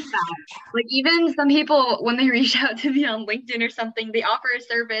noticed that. Like even some people, when they reach out to me on LinkedIn or something, they offer a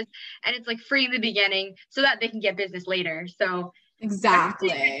service and it's like free in the beginning so that they can get business later. So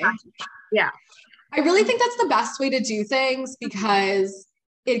exactly. Yeah. I really think that's the best way to do things because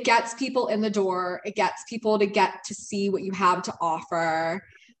it gets people in the door. It gets people to get to see what you have to offer.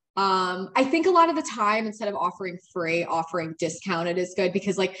 I think a lot of the time, instead of offering free, offering discounted is good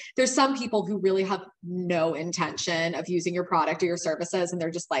because like there's some people who really have no intention of using your product or your services. And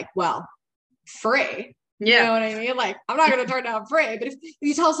they're just like, well, free. Yeah. You know what I mean? Like, I'm not going to turn down free, but if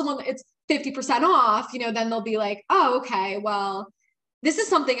you tell someone it's 50% off, then they'll be like, oh, okay, well, this is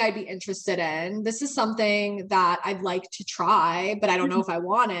something I'd be interested in. This is something that I'd like to try, but I don't know if I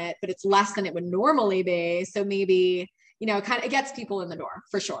want it, but it's less than it would normally be. So maybe, it gets people in the door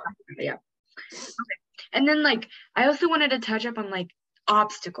for sure. Yeah. Okay. And then like, I also wanted to touch up on like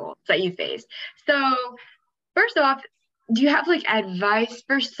obstacles that you face. So first off, do you have like advice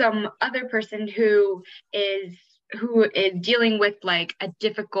for some other person who is dealing with like a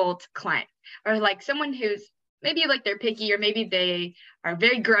difficult client or like someone who's maybe like they're picky or maybe they are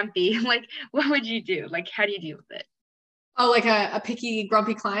very grumpy? Like, what would you do? Like, how do you deal with it? Oh, like a picky,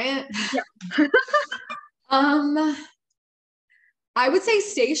 grumpy client? Yeah. I would say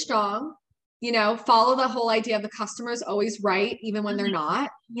stay strong, follow the whole idea of the customer is always right, even when they're not,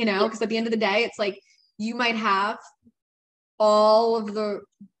 because at the end of the day, it's like you might have all of the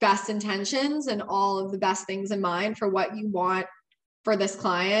best intentions and all of the best things in mind for what you want for this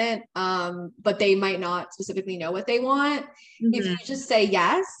client. But they might not specifically know what they want. If you just say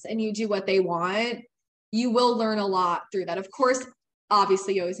yes and you do what they want, you will learn a lot through that. Of course,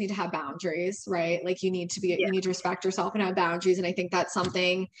 obviously you always need to have boundaries, right? Like you need to respect yourself and have boundaries. And I think that's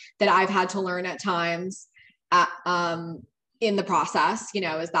something that I've had to learn at times in the process, you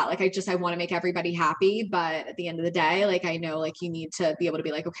know, is that like, I want to make everybody happy. But at the end of the day, like, I know like you need to be able to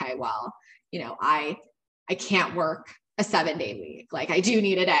be like, okay, well, you know, I can't work a 7-day week. Like I do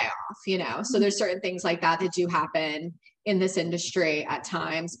need a day off, you know? So there's certain things like that do happen in this industry at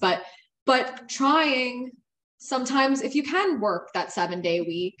times, but trying sometimes if you can work that 7-day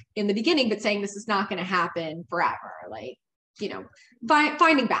week in the beginning, but saying this is not going to happen forever. Like, you know,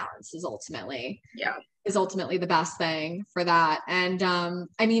 finding balance is ultimately the best thing for that. And,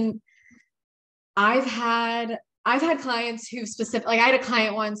 I mean, I've had clients who I had a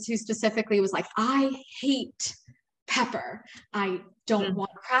client once who specifically was like, I hate pepper. I don't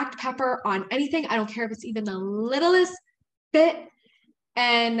want cracked pepper on anything. I don't care if it's even the littlest bit.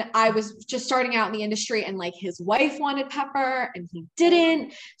 And I was just starting out in the industry and like his wife wanted pepper and he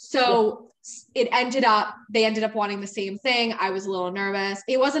didn't. So they ended up wanting the same thing. I was a little nervous.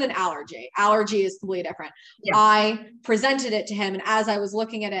 It wasn't an allergy. Allergy is completely different. Yeah. I presented it to him. And as I was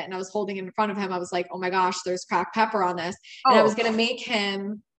looking at it and I was holding it in front of him, I was like, oh my gosh, there's cracked pepper on this. And I was going to make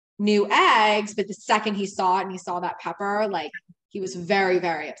him new eggs. But the second he saw it and he saw that pepper, like he was very,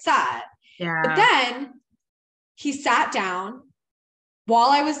 very upset. Yeah. But then he sat down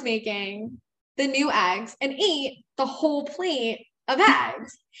while I was making the new eggs and ate the whole plate of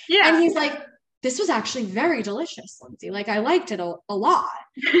eggs. Yeah. And he's like, this was actually very delicious, Lindsay. Like I liked it a lot.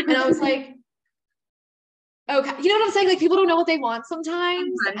 And I was like, okay. You know what I'm saying? Like people don't know what they want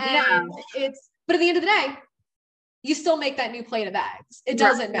sometimes. And but at the end of the day, you still make that new plate of eggs. It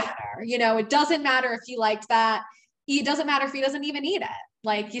doesn't matter. You know, it doesn't matter if he liked that. It doesn't matter if he doesn't even eat it.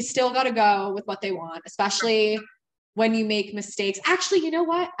 Like you still got to go with what they want, especially when you make mistakes. Actually, you know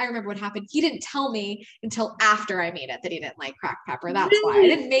what? I remember what happened. He didn't tell me until after I made it that he didn't like cracked pepper. That's why I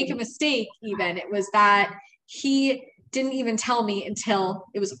didn't make a mistake even. It was that he didn't even tell me until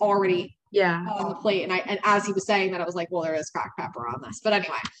it was already on the plate. And as he was saying that, I was like, well, there is cracked pepper on this. But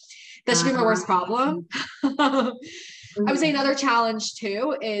anyway, that should be my worst problem. I would say another challenge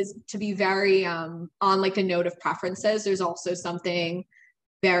too is to be very on like the note of preferences. There's also something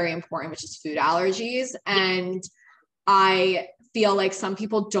very important, which is food allergies. And I feel like some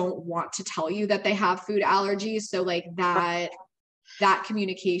people don't want to tell you that they have food allergies. So like that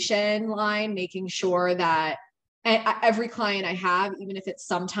communication line, making sure that every client I have, even if it's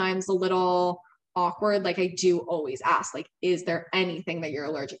sometimes a little awkward, like I do always ask, like, is there anything that you're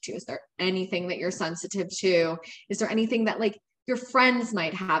allergic to? Is there anything that you're sensitive to? Is there anything that like your friends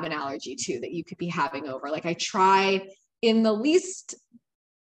might have an allergy to that you could be having over? Like I try in the least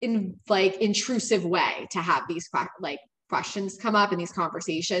intrusive way to have these questions come up and these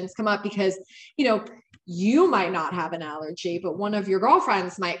conversations come up, because, you know, you might not have an allergy, but one of your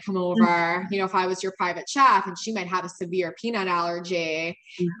girlfriends might come over, you know, if I was your private chef, and she might have a severe peanut allergy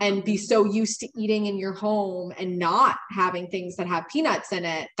and be so used to eating in your home and not having things that have peanuts in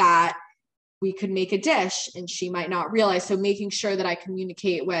it that we could make a dish and she might not realize. So making sure that I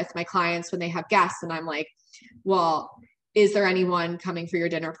communicate with my clients when they have guests and I'm like, well, is there anyone coming for your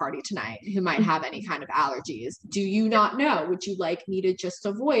dinner party tonight who might have any kind of allergies? Do you not know? Would you like me to just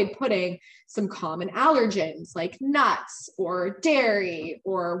avoid putting some common allergens like nuts or dairy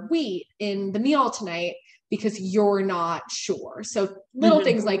or wheat in the meal tonight because you're not sure? So little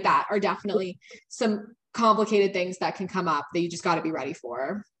things like that are definitely some complicated things that can come up that you just got to be ready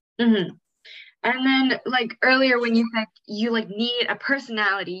for. And then like earlier when you said you like need a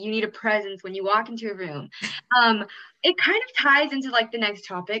personality, you need a presence when you walk into a room, it kind of ties into like the next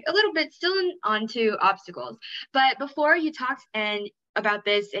topic a little bit, still onto obstacles. But before you talked about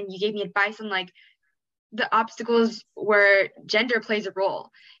this and you gave me advice on like the obstacles where gender plays a role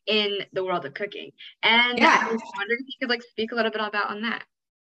in the world of cooking. And I was wondering if you could like speak a little bit about on that.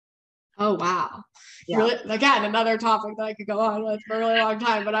 Oh, wow. Yeah. Really, again, another topic that I could go on with for a really long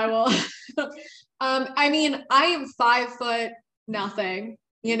time, but I will. I mean, I am 5'0" nothing,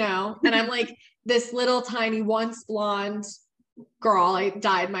 you know, and I'm like this little tiny once blonde girl. I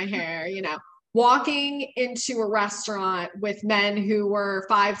dyed my hair, you know, walking into a restaurant with men who were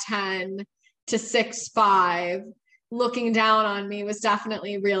 5'10" to 6'5", looking down on me was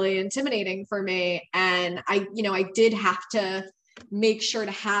definitely really intimidating for me. And I did have to make sure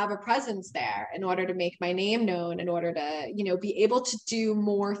to have a presence there in order to make my name known, in order to, you know, be able to do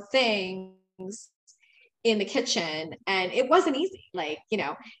more things in the kitchen. And it wasn't easy. Like, you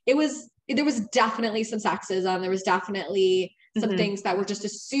know, there was definitely some sexism. There was definitely some things that were just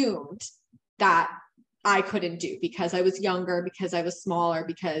assumed that I couldn't do because I was younger, because I was smaller,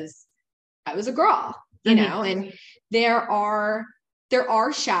 because I was a girl, you know, and there are there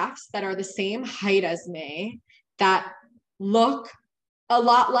are chefs that are the same height as me that look a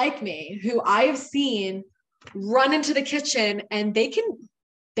lot like me, who I have seen run into the kitchen, and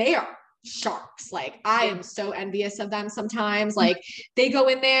they are sharks. Like, I am so envious of them sometimes. Like, they go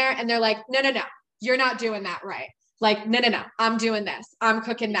in there and they're like, no, you're not doing that right. Like, no, I'm doing this. I'm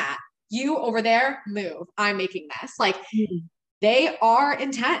cooking that. You over there, move. I'm making this. Like, they are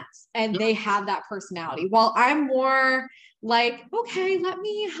intense and they have that personality. While I'm more like, okay, let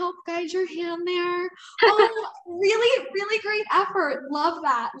me help guide your hand there. Oh, really, really great effort. Love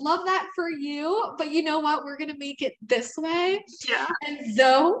that. Love that for you. But you know what? We're going to make it this way. Yeah. And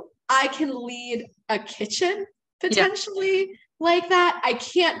though I can lead a kitchen potentially like that, I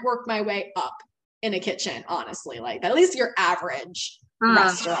can't work my way up in a kitchen, honestly, like that. At least your average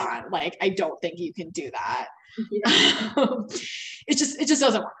restaurant. Like, I don't think you can do that. Yeah. It just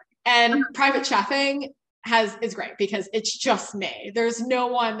doesn't work. And private chefing is great because it's just me. There's no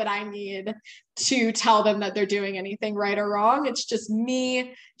one that I need to tell them that they're doing anything right or wrong. It's just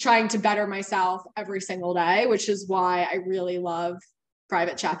me trying to better myself every single day, which is why I really love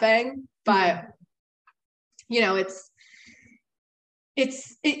private chefing. But you know, it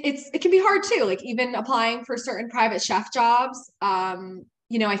can be hard too. Like, even applying for certain private chef jobs,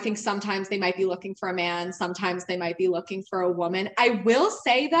 you know, I think sometimes they might be looking for a man, sometimes they might be looking for a woman. I will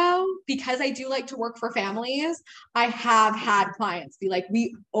say though, because I do like to work for families, I have had clients be like,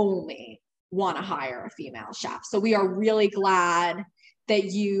 we only want to hire a female chef. So we are really glad that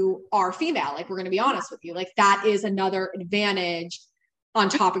you are female. Like, we're going to be honest with you. Like, that is another advantage on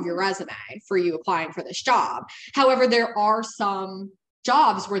top of your resume for you applying for this job. However, there are some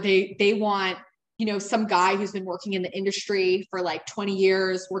jobs where they want, you know, some guy who's been working in the industry for like 20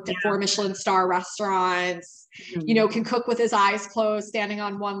 years, worked at 4 Michelin star restaurants, you know, can cook with his eyes closed, standing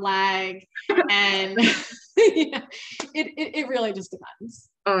on one leg. And it really just depends.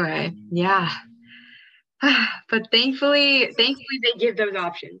 All right. Yeah. But thankfully they give those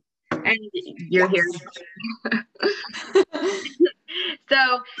options, and you're here.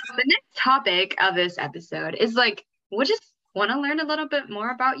 So the next topic of this episode is like, we just want to learn a little bit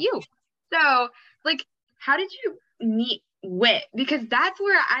more about you. So, like, how did you meet WIT? Because that's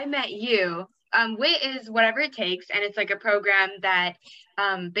where I met you. WIT is Whatever It Takes, and it's like a program that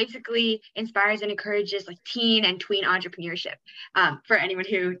basically inspires and encourages like teen and tween entrepreneurship, for anyone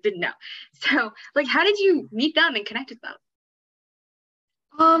who didn't know. So, like, how did you meet them and connect with them?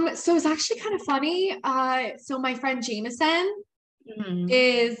 So it's actually kind of funny. So my friend Jameson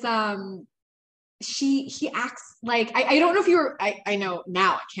is he acts like, I don't know if you were, I know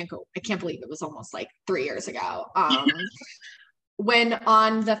now I can't believe it was almost like 3 years ago. When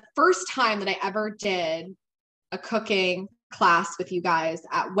on the first time that I ever did a cooking class with you guys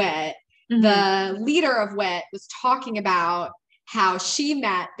at WIT, the leader of WIT was talking about how she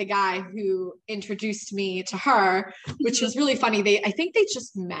met the guy who introduced me to her, which was really funny. I think they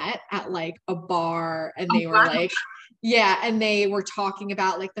just met at like a bar, and they were like, and they were talking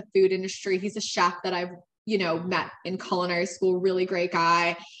about like the food industry. He's a chef that I've, you know, met in culinary school, really great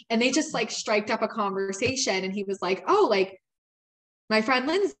guy. And they just like striked up a conversation, and he was like, oh, like my friend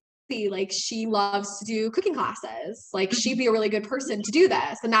Lindsay, like she loves to do cooking classes. Like, she'd be a really good person to do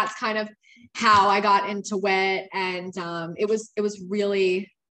this. And that's kind of how I got into WIT. And it was really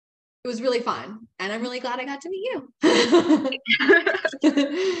fun. And I'm really glad I got to meet you.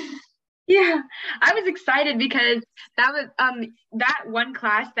 Yeah, I was excited because that was that one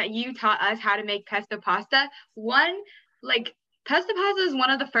class that you taught us how to make pesto pasta. Pesto pasta is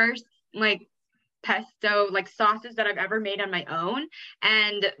one of the first like pesto like sauces that I've ever made on my own,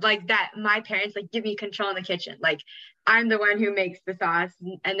 and like that my parents like give me control in the kitchen. Like, I'm the one who makes the sauce,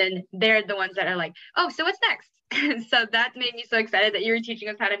 and then they're the ones that are like, oh, so what's next? So that made me so excited that you were teaching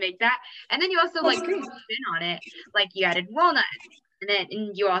us how to make that. And then you also like put a spin on it, like you added walnuts,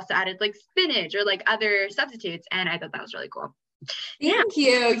 and you also added like spinach or like other substitutes, and I thought that was really cool. Thank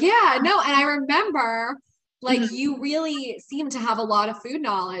you. Yeah, no, and I remember like you really seemed to have a lot of food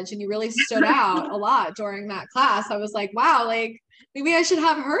knowledge, and you really stood out a lot during that class. I was like, wow, like maybe I should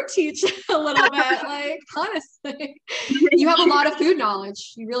have her teach a little bit. Like, honestly, you have a lot of food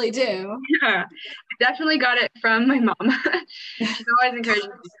knowledge. You really do. Yeah, I definitely got it from my mom. She's always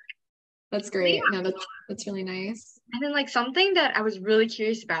encouraging me. That's great. No, that's really nice. And then like something that I was really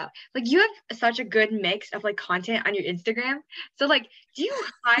curious about, like you have such a good mix of like content on your Instagram. So like, do you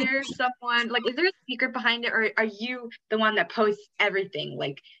hire someone, like is there a secret behind it, or are you the one that posts everything,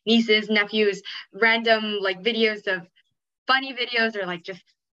 like nieces, nephews, random like videos of funny videos, or like just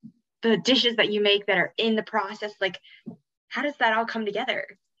the dishes that you make that are in the process? Like, how does that all come together?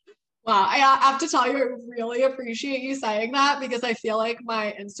 Wow, I have to tell you, I really appreciate you saying that because I feel like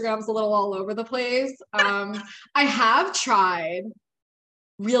my Instagram's a little all over the place. I have tried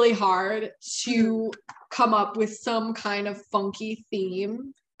really hard to come up with some kind of funky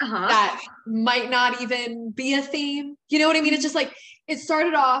theme that might not even be a theme. You know what I mean? It's just like it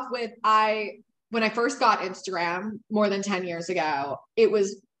started off with when I first got Instagram more than 10 years ago, it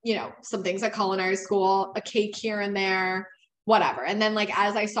was, some things at culinary school, a cake here and there, whatever. And then like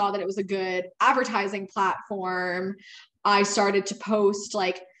as I saw that it was a good advertising platform, I started to post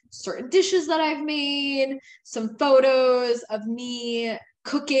like certain dishes that I've made, some photos of me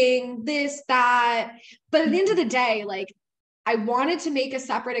cooking this, that. But at the end of the day, like I wanted to make a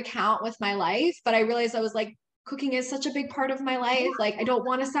separate account with my life, but I realized I was like, cooking is such a big part of my life. Like I don't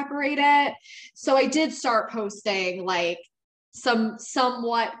want to separate it. So I did start posting like some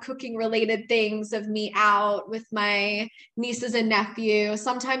somewhat cooking related things of me out with my nieces and nephew.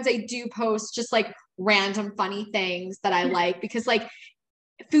 Sometimes I do post just like random funny things that I like because like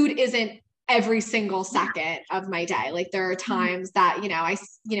food isn't every single second of my day. Like there are times that,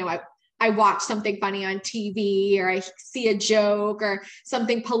 I watch something funny on TV or I see a joke or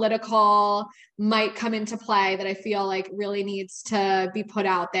something political might come into play that I feel like really needs to be put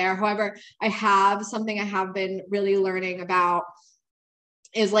out there. However, something I have been really learning about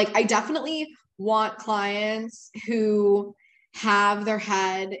is like, I definitely want clients who have their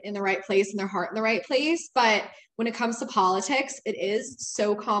head in the right place and their heart in the right place. But when it comes to politics, it is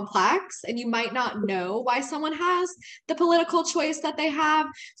so complex and you might not know why someone has the political choice that they have.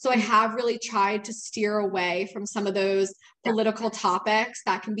 So I have really tried to steer away from some of those political topics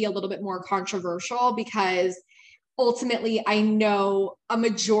that can be a little bit more controversial because ultimately I know a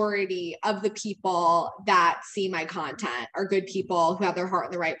majority of the people that see my content are good people who have their heart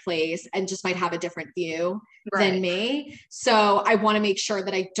in the right place and just might have a different view than me. So I want to make sure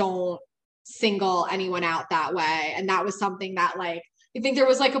that I don't single anyone out that way. And that was something that like, I think there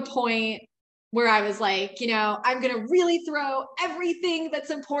was like a point where I was like, I'm going to really throw everything that's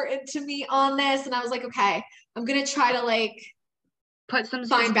important to me on this. And I was like, okay, I'm going to try to like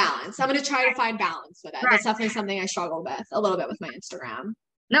find balance. I'm going to try to find balance with it. That's definitely something I struggle with a little bit with my Instagram.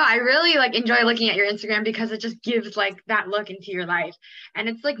 No, I really like enjoy looking at your Instagram because it just gives like that look into your life and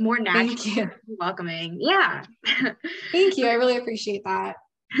it's like more natural. Thank you. Welcoming. Yeah. Thank you. I really appreciate that.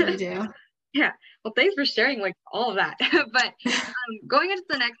 I really do. Yeah. Well, thanks for sharing like all of that. But going into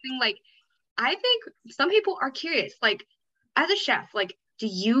the next thing, like I think some people are curious, like as a chef, like do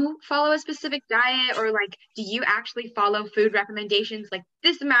you follow a specific diet or like do you actually follow food recommendations like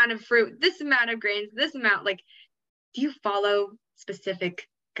this amount of fruit, this amount of grains, this amount, like do you follow specific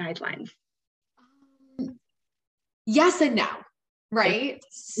guidelines? Yes and no, right?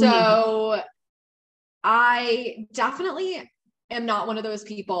 So I definitely am not one of those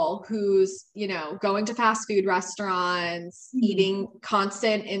people who's, going to fast food restaurants, eating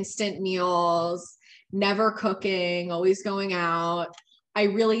constant instant meals, never cooking, always going out. I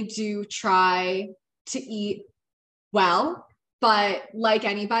really do try to eat well, but like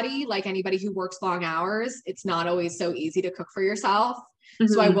anybody who works long hours, it's not always so easy to cook for yourself.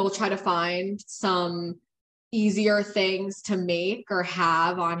 So I will try to find some easier things to make or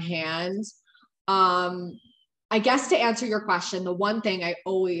have on hand. I guess to answer your question, the one thing I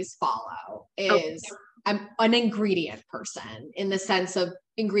always follow is I'm an ingredient person in the sense of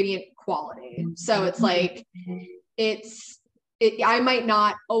ingredient quality. So it's like, I might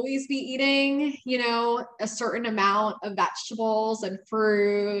not always be eating, a certain amount of vegetables and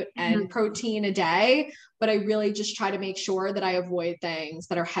fruit and protein a day, but I really just try to make sure that I avoid things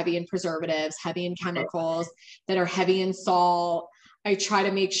that are heavy in preservatives, heavy in chemicals, that are heavy in salt. I try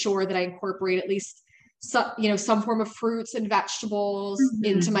to make sure that I incorporate at least some form of fruits and vegetables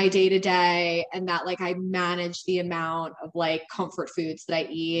into my day to day, and that like I manage the amount of like comfort foods that I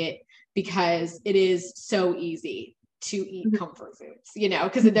eat because it is so easy to eat comfort foods,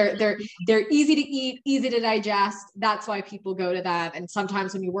 because they're easy to eat, easy to digest. That's why people go to them. And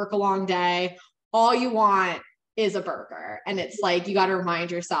sometimes when you work a long day, all you want is a burger. And it's like, you got to remind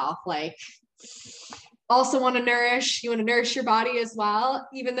yourself, like, you want to nourish your body as well,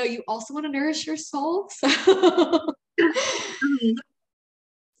 even though you also want to nourish your soul. So,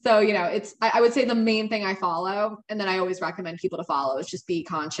 I would say the main thing I follow, and then I always recommend people to follow, is just be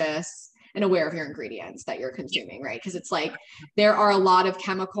conscious and aware of your ingredients that you're consuming, right? Because it's like, there are a lot of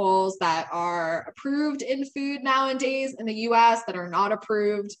chemicals that are approved in food nowadays in the US that are not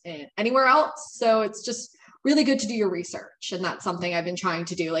approved anywhere else. So it's just really good to do your research. And that's something I've been trying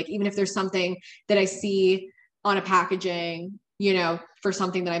to do. Like, even if there's something that I see on a packaging, for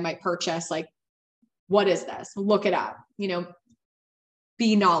something that I might purchase, like, what is this? Look it up,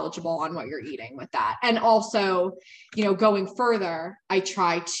 be knowledgeable on what you're eating with that. And also, you know, going further, I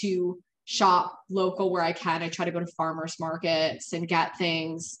try to shop local where I can. I try to go to farmers markets and get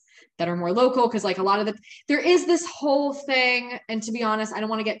things that are more local, because like a lot of there is this whole thing, and to be honest, I don't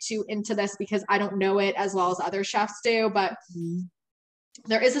want to get too into this because I don't know it as well as other chefs do, but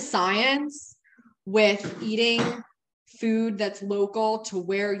there is a science with eating food that's local to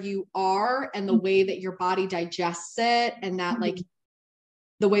where you are and the way that your body digests it, and that like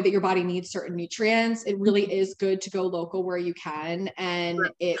the way that your body needs certain nutrients. It really is good to go local where you can, and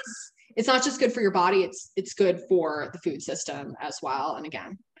it's not just good for your body, it's good for the food system as well. And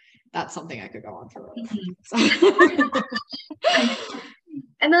again, that's something I could go on for.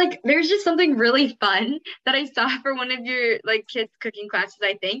 And like, there's just something really fun that I saw for one of your like kids cooking classes,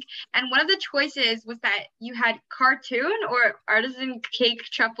 I think. And one of the choices was that you had cartoon or artisan cake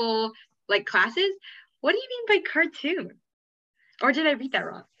truffle like classes. What do you mean by cartoon? Or did I read that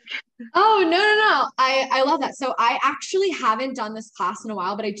wrong? Oh, no. I love that. So I actually haven't done this class in a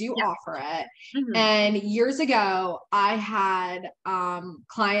while, but I do offer it. And years ago, I had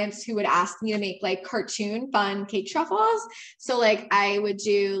clients who would ask me to make like cartoon fun cake truffles. So like I would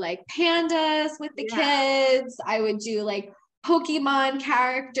do like pandas with the kids. I would do like Pokemon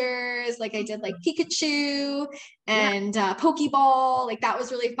characters. Like I did like Pikachu and Pokeball. Like that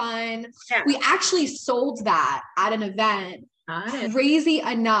was really fun. We actually sold that at an event. Crazy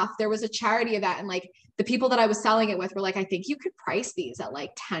enough, there was a charity event, and like the people that I was selling it with were like, I think you could price these at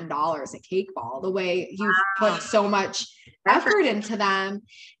like $10 a cake ball, the way you've put so much effort into them.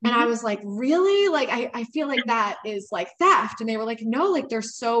 And I was like, really? Like I feel like that is like theft. And they were like, no, like they're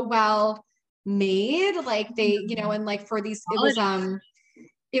so well made, like they, you know, and like for these,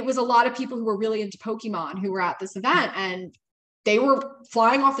 it was a lot of people who were really into Pokemon who were at this event, and they were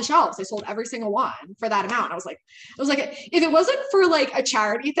flying off the shelves. They sold every single one for that amount. I was like, if it wasn't for like a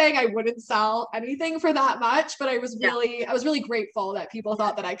charity thing, I wouldn't sell anything for that much. But I was really grateful that people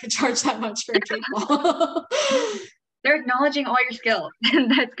thought that I could charge that much for a cake ball. They're acknowledging all your skills.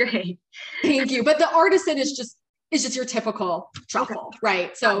 That's great. Thank you. But the artisan is just your typical truffle,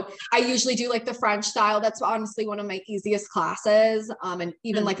 right? So I usually do like the French style. That's honestly one of my easiest classes. And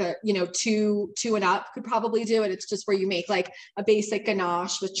even like a, you know, two and up could probably do it. It's just where you make like a basic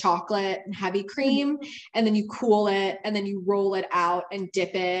ganache with chocolate and heavy cream, and then you cool it, and then you roll it out and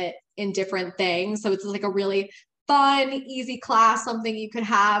dip it in different things. So it's like a really fun, easy class, something you could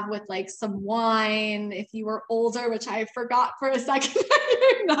have with like some wine if you were older, which I forgot for a second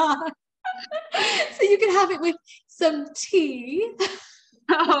that you're not. So you can have it with some tea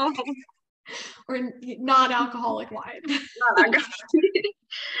or non-alcoholic wine.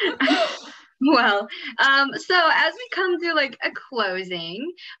 Well, so as we come to like a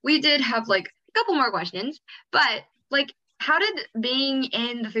closing, we did have like a couple more questions, but like, how did being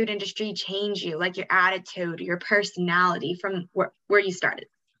in the food industry change you, like your attitude, your personality from where you started?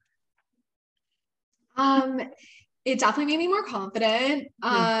 It definitely made me more confident.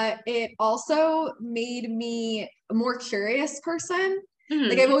 It also made me a more curious person.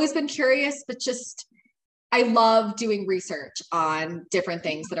 Like I've always been curious, but just I love doing research on different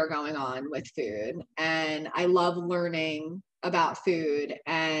things that are going on with food, and I love learning about food,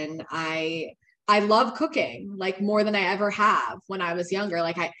 and I love cooking like more than I ever have when I was younger.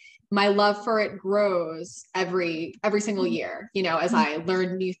 Like my love for it grows every single year, you know, as I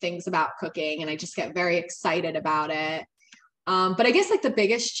learn new things about cooking, and I just get very excited about it. But I guess like the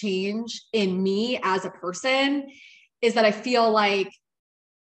biggest change in me as a person is that I feel like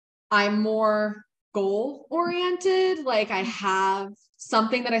I'm more goal oriented. Like I have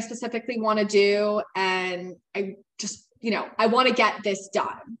something that I specifically want to do, and I just, you know, I want to get this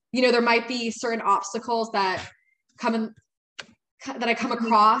done. You know, there might be certain obstacles that I come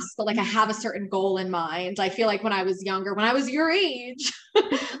across, but like I have a certain goal in mind. I feel like when I was younger, when I was your age,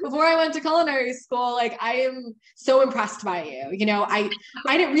 before I went to culinary school, like I am so impressed by you. You know, I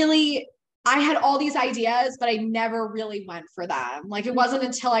had all these ideas, but I never really went for them. Like it wasn't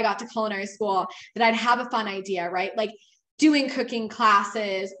until I got to culinary school that I'd have a fun idea, right? Like doing cooking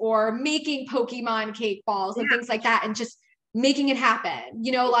classes or making Pokemon cake balls and things like that, and just making it happen.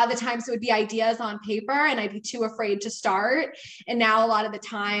 You know, a lot of the times it would be ideas on paper and I'd be too afraid to start. And now a lot of the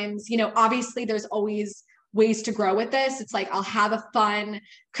times, you know, obviously there's always ways to grow with this. It's like, I'll have a fun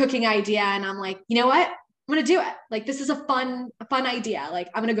cooking idea and I'm like, you know what? I'm going to do it. Like, this is a fun idea. Like,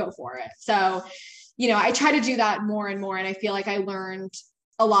 I'm going to go for it. So, you know, I try to do that more and more. And I feel like I learned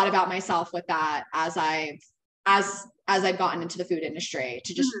a lot about myself with that as I've gotten into the food industry,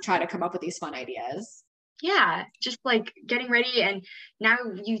 to just try to come up with these fun ideas. Yeah, just like getting ready, and now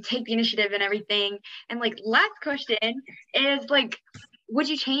you take the initiative and everything. And like, last question is like, would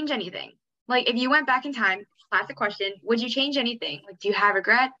you change anything? Like, if you went back in time, classic question, would you change anything? Like, do you have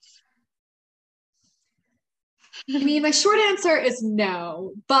regrets? I mean, my short answer is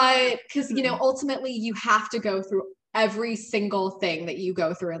no, but because, ultimately you have to go through every single thing that you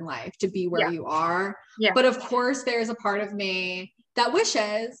go through in life to be where you are. Yeah. But of course, there's a part of me that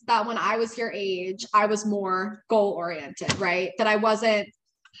wishes that when I was your age, I was more goal oriented, right? That I wasn't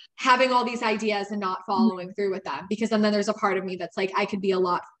having all these ideas and not following through with them. Because then there's a part of me that's like, I could be a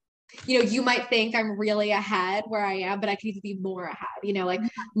lot, you might think I'm really ahead where I am, but I could even be more ahead, like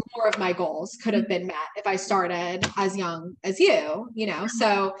more of my goals could have been met if I started as young as you,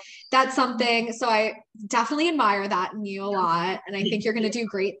 so that's something. So I definitely admire that in you a lot. And I think you're going to do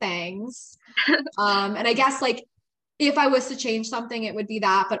great things. And I guess like, if I was to change something, it would be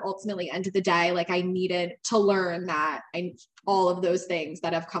that, but ultimately end of the day, like I needed to learn that all of those things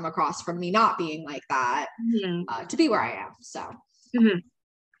that have come across from me not being like that to be where I am. So.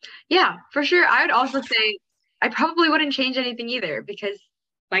 Yeah, for sure. I would also say I probably wouldn't change anything either because,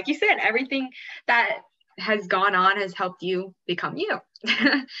 like you said, everything that has gone on has helped you become you.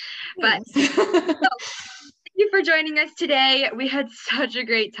 But thank you for joining us today. We had such a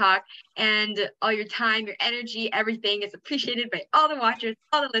great talk, and all your time, your energy, everything is appreciated by all the watchers,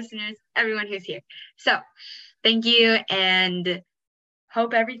 all the listeners, everyone who's here. So thank you, and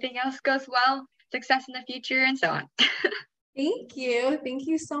hope everything else goes well, success in the future, and so on. Thank you. Thank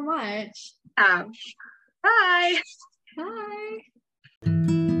you so much. Bye. Bye.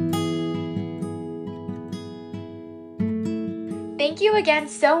 Thank you again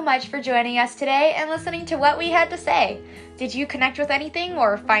so much for joining us today and listening to what we had to say. Did you connect with anything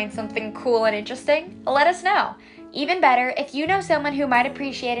or find something cool and interesting? Let us know. Even better, if you know someone who might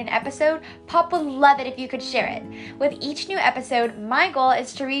appreciate an episode, Pop would love it if you could share it. With each new episode, my goal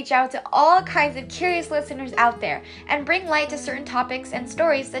is to reach out to all kinds of curious listeners out there and bring light to certain topics and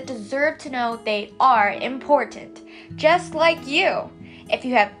stories that deserve to know they are important, just like you. If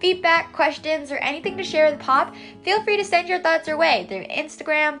you have feedback, questions, or anything to share with Pop, feel free to send your thoughts our way through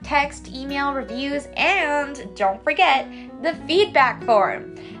Instagram, text, email, reviews, and don't forget the feedback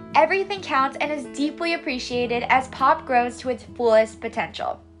form. Everything counts and is deeply appreciated as Pop grows to its fullest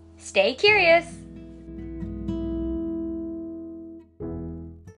potential. Stay curious!